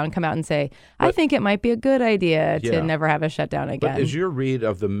shutdown, come out and say, I think it might be a good idea to never have a shutdown again. But as your read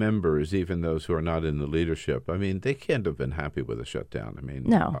of the members, even those who are not in the leadership, I mean, they can't have been happy with a shutdown. I mean,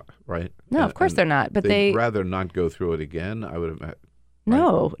 no. Right? No, of course they're not. But they'd rather not go through it again, I would imagine. Right?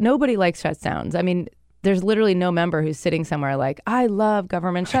 No, nobody likes shutdowns. I mean, there's literally no member who's sitting somewhere like, I love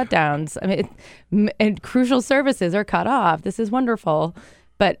government shutdowns. I mean, and crucial services are cut off. This is wonderful.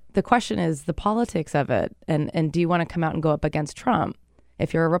 But the question is the politics of it. And do you want to come out and go up against Trump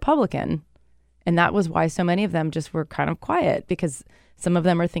if you're a Republican? And that was why so many of them just were kind of quiet, because some of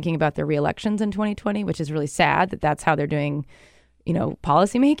them are thinking about their reelections in 2020, which is really sad that that's how they're doing,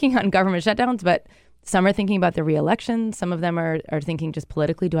 policymaking on government shutdowns. But some are thinking about the reelection. Some of them are thinking just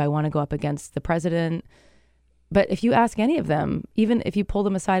politically, do I want to go up against the president? But if you ask any of them, even if you pull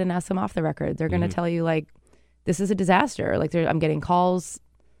them aside and ask them off the record, they're going to tell you, like, this is a disaster. Like, I'm getting calls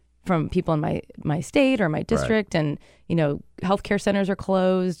from people in my state or my district, and, healthcare centers are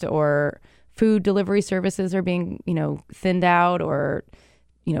closed, or food delivery services are being, thinned out, or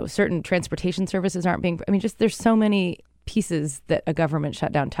certain transportation services aren't being. I mean, just there's so many pieces that a government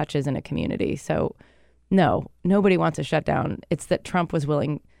shutdown touches in a community. So, no, nobody wants a shutdown. It's that Trump was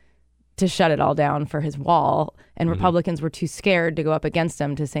willing to shut it all down for his wall, and Republicans were too scared to go up against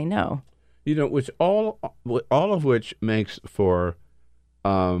him to say no. Which all of which makes for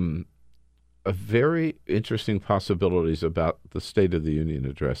a very interesting possibilities about the State of the Union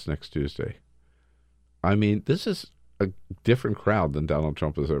address next Tuesday. I mean, this is a different crowd than Donald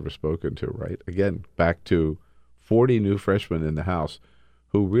Trump has ever spoken to, right? Again, back to 40 new freshmen in the House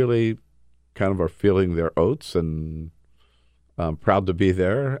who really kind of are feeling their oats and proud to be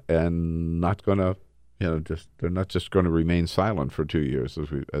there and not going to, they're not just going to remain silent for 2 years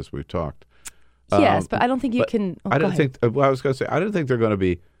as we've talked. Yes, but I don't think you can. I don't think. Well, I was going to say I don't think they're going to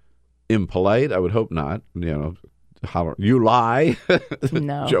be impolite. I would hope not. You lie.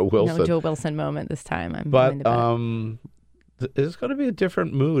 No, Joe Wilson. No Joe Wilson moment this time. But there's going to be a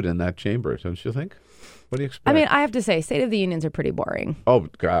different mood in that chamber, don't you think? What do you expect? I mean, I have to say, State of the Unions are pretty boring. Oh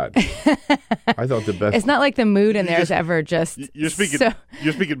God, I thought the best. It's not like the mood in there is ever just. You're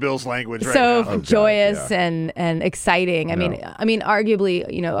speaking Bill's language right so now. joyous and exciting. I mean, arguably,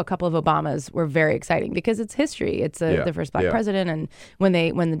 a couple of Obamas were very exciting because it's history. It's the first black president, and when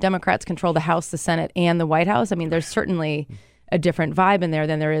the Democrats control the House, the Senate, and the White House, I mean, there's certainly a different vibe in there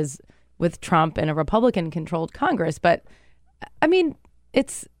than there is with Trump and a Republican-controlled Congress. But I mean,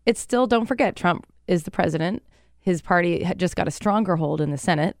 it's still, don't forget, Trump is the president. His party had just got a stronger hold in the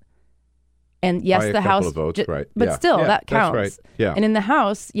Senate. And yes, the House, of votes, right. But still, that counts. That's right. Yeah. And in the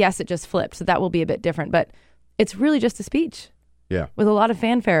House, yes, it just flipped. So that will be a bit different. But it's really just a speech. Yeah. With a lot of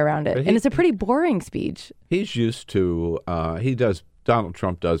fanfare around it. And it's a pretty boring speech. He's used to, Donald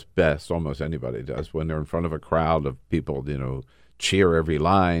Trump does best, almost anybody does, when they're in front of a crowd of people, cheer every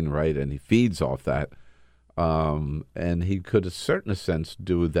line, right? And he feeds off that. And he could, in a certain sense,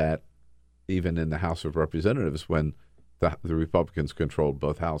 do that even in the House of Representatives when the Republicans controlled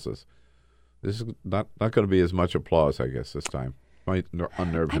both houses. This is not going to be as much applause, I guess, this time. Might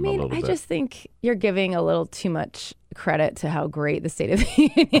unnerve him a little bit. I just think you're giving a little too much credit to how great the State of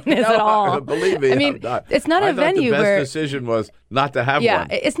the Union is at all. Believe me, I mean, it's not a venue where the best decision was not to have one. Yeah,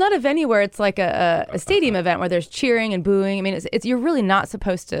 it's not a venue where it's like a stadium event where there's cheering and booing. I mean, it's you're really not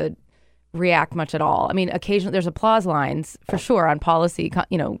supposed to react much at all. I mean, occasionally there's applause lines for sure on policy,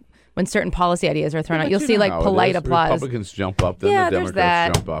 when certain policy ideas are thrown out, you'll see like polite applause. Republicans jump up, then the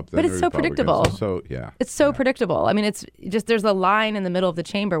Democrats jump up. Then but it's so predictable. It's so predictable. I mean, it's just there's a line in the middle of the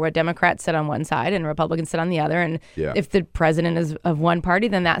chamber where Democrats sit on one side and Republicans sit on the other. And if the president is of one party,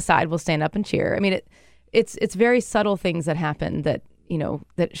 then that side will stand up and cheer. I mean, it's very subtle things that happen that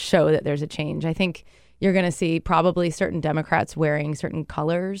that show that there's a change. I think you're going to see probably certain Democrats wearing certain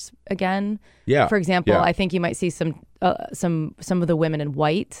colors again. Yeah. For example, I think you might see some of the women in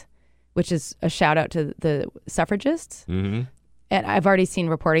white, which is a shout out to the suffragists. Mm-hmm. And I've already seen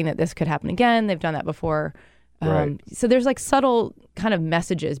reporting that this could happen again. They've done that before. Right. So there's like subtle kind of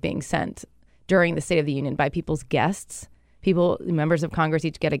messages being sent during the State of the Union by people's guests. Members of Congress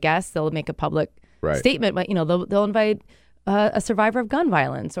each get a guest. They'll make a public statement. But, they'll invite a survivor of gun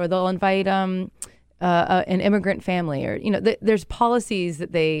violence, or they'll invite an immigrant family, or, there's policies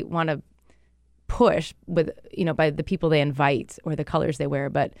that they want to push with, by the people they invite or the colors they wear.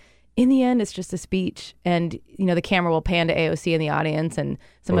 But in the end, it's just a speech, and the camera will pan to AOC in the audience and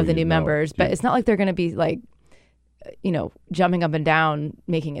some of the new members, but it's not like they're going to be like, jumping up and down,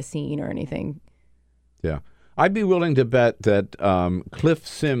 making a scene or anything. Yeah, I'd be willing to bet that Cliff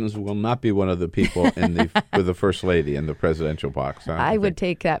Sims will not be one of the people with the First Lady in the presidential box. I would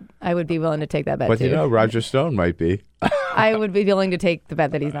take that. I would be willing to take that bet. But too. Roger Stone might be. I would be willing to take the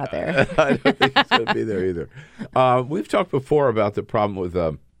bet that he's not there. I don't think he's going to be there either. We've talked before about the problem with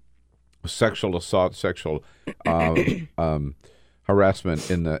sexual assault, sexual harassment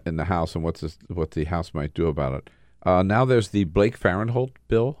in the House, and what the House might do about it. Now there's the Blake Farenthold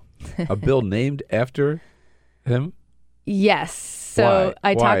bill, a bill named after him. Yes. So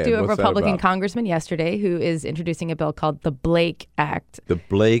Why? I talked to a What's that Republican about? congressman yesterday who is introducing a bill called the Blake Act. The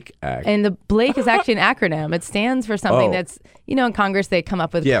Blake Act. And the Blake is actually an acronym. It stands for something that's, in Congress they come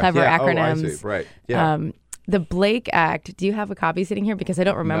up with clever acronyms. Oh, I see. Right. Yeah. The Blake Act. Do you have a copy sitting here? Because I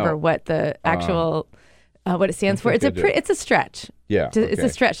don't remember what the actual what it stands for. It's a stretch. Yeah, it's a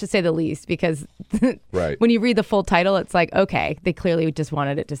stretch to say the least. Because right. when you read the full title, it's like, okay, they clearly just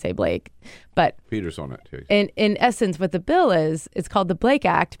wanted it to say Blake. But Peter's on it too. In essence, what the bill is, it's called the Blake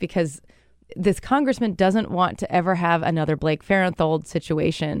Act because this congressman doesn't want to ever have another Blake Farenthold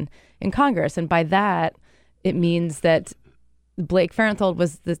situation in Congress, and by that, it means that Blake Farenthold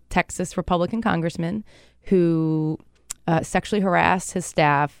was the Texas Republican congressman who sexually harassed his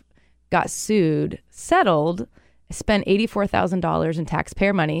staff, got sued, settled, spent $84,000 in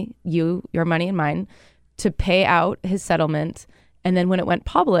taxpayer money, your money and mine, to pay out his settlement. And then when it went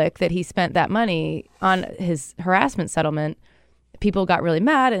public that he spent that money on his harassment settlement, people got really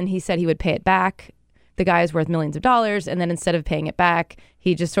mad, and he said he would pay it back. The guy is worth millions of dollars. And then instead of paying it back,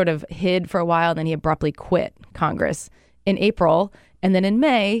 he just sort of hid for a while. And then he abruptly quit Congress in April. And then in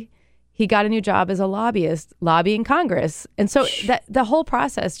May, he got a new job as a lobbyist lobbying Congress. And so that the whole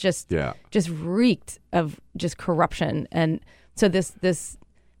process just reeked of just corruption. And so this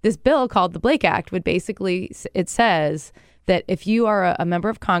bill called the Blake Act would basically, it says that if you are a member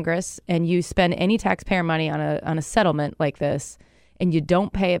of Congress and you spend any taxpayer money on a settlement like this, and you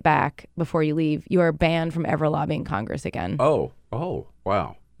don't pay it back before you leave, you are banned from ever lobbying Congress again. Oh,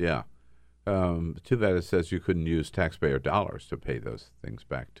 wow. Yeah. Too bad it says you couldn't use taxpayer dollars to pay those things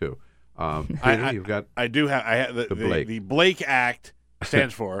back, too. The Blake Act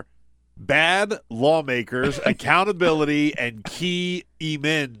stands for Bad Lawmakers, Accountability, and Key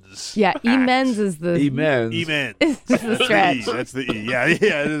Emens. Yeah, Emens is the... Emens. It's just a stretch. That's the E. Yeah, it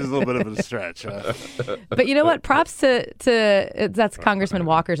is a little bit of a stretch. But you know what? Props to that's Congressman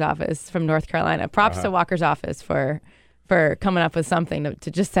Walker's office from North Carolina. Props to Walker's office for coming up with something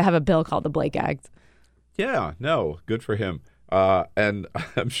to have a bill called the Blake Act. Yeah, no, good for him. And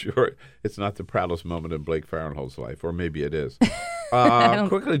I'm sure it's not the proudest moment in Blake Farenthold's life, or maybe it is.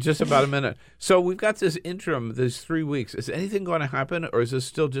 Quickly, just about a minute. So we've got this interim, these 3 weeks. Is anything going to happen, or is this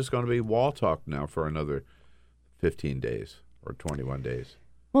still just going to be wall talk now for another 15 days or 21 days?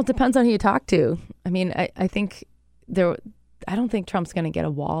 Well, it depends on who you talk to. I mean, I think I don't think Trump's going to get a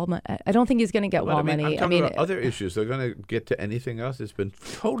wall. I don't think he's going to get wall money. I'm talking about other issues. They're going to get to anything else? It's been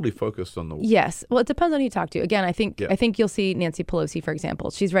totally focused on the wall. Yes. Well, it depends on who you talk to. Again, I think you'll see Nancy Pelosi, for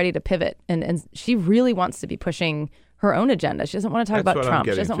example. She's ready to pivot, and she really wants to be pushing her own agenda. She doesn't want to talk about Trump.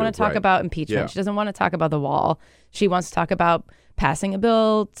 She doesn't want to talk about impeachment. Yeah. She doesn't want to talk about the wall. She wants to talk about passing a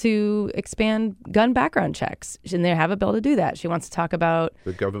bill to expand gun background checks. And they have a bill to do that. She wants to talk about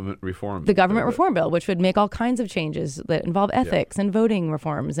the government reform. The government reform bill, which would make all kinds of changes that involve ethics and voting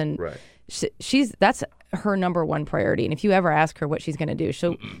reforms. And that's her number one priority. And if you ever ask her what she's going to do,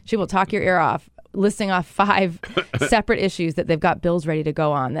 she will talk your ear off, listing off 5 separate issues that they've got bills ready to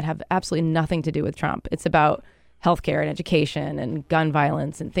go on that have absolutely nothing to do with Trump. It's about healthcare and education and gun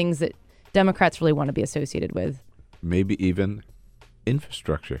violence and things that Democrats really want to be associated with. Maybe even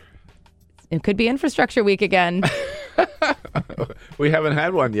infrastructure. It could be infrastructure week again. We haven't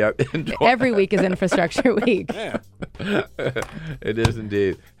had one yet. Every week is infrastructure week. Yeah. It is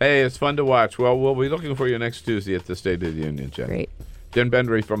indeed. Hey, it's fun to watch. Well, we'll be looking for you next Tuesday at the State of the Union, Jen. Great. Jen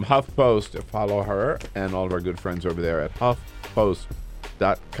Bendery from HuffPost. Follow her and all of our good friends over there at HuffPost.com.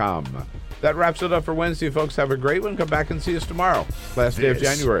 That wraps it up for Wednesday, folks. Have a great one. Come back and see us tomorrow. Last day of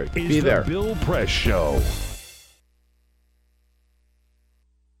January. Be there. The Bill Press Show.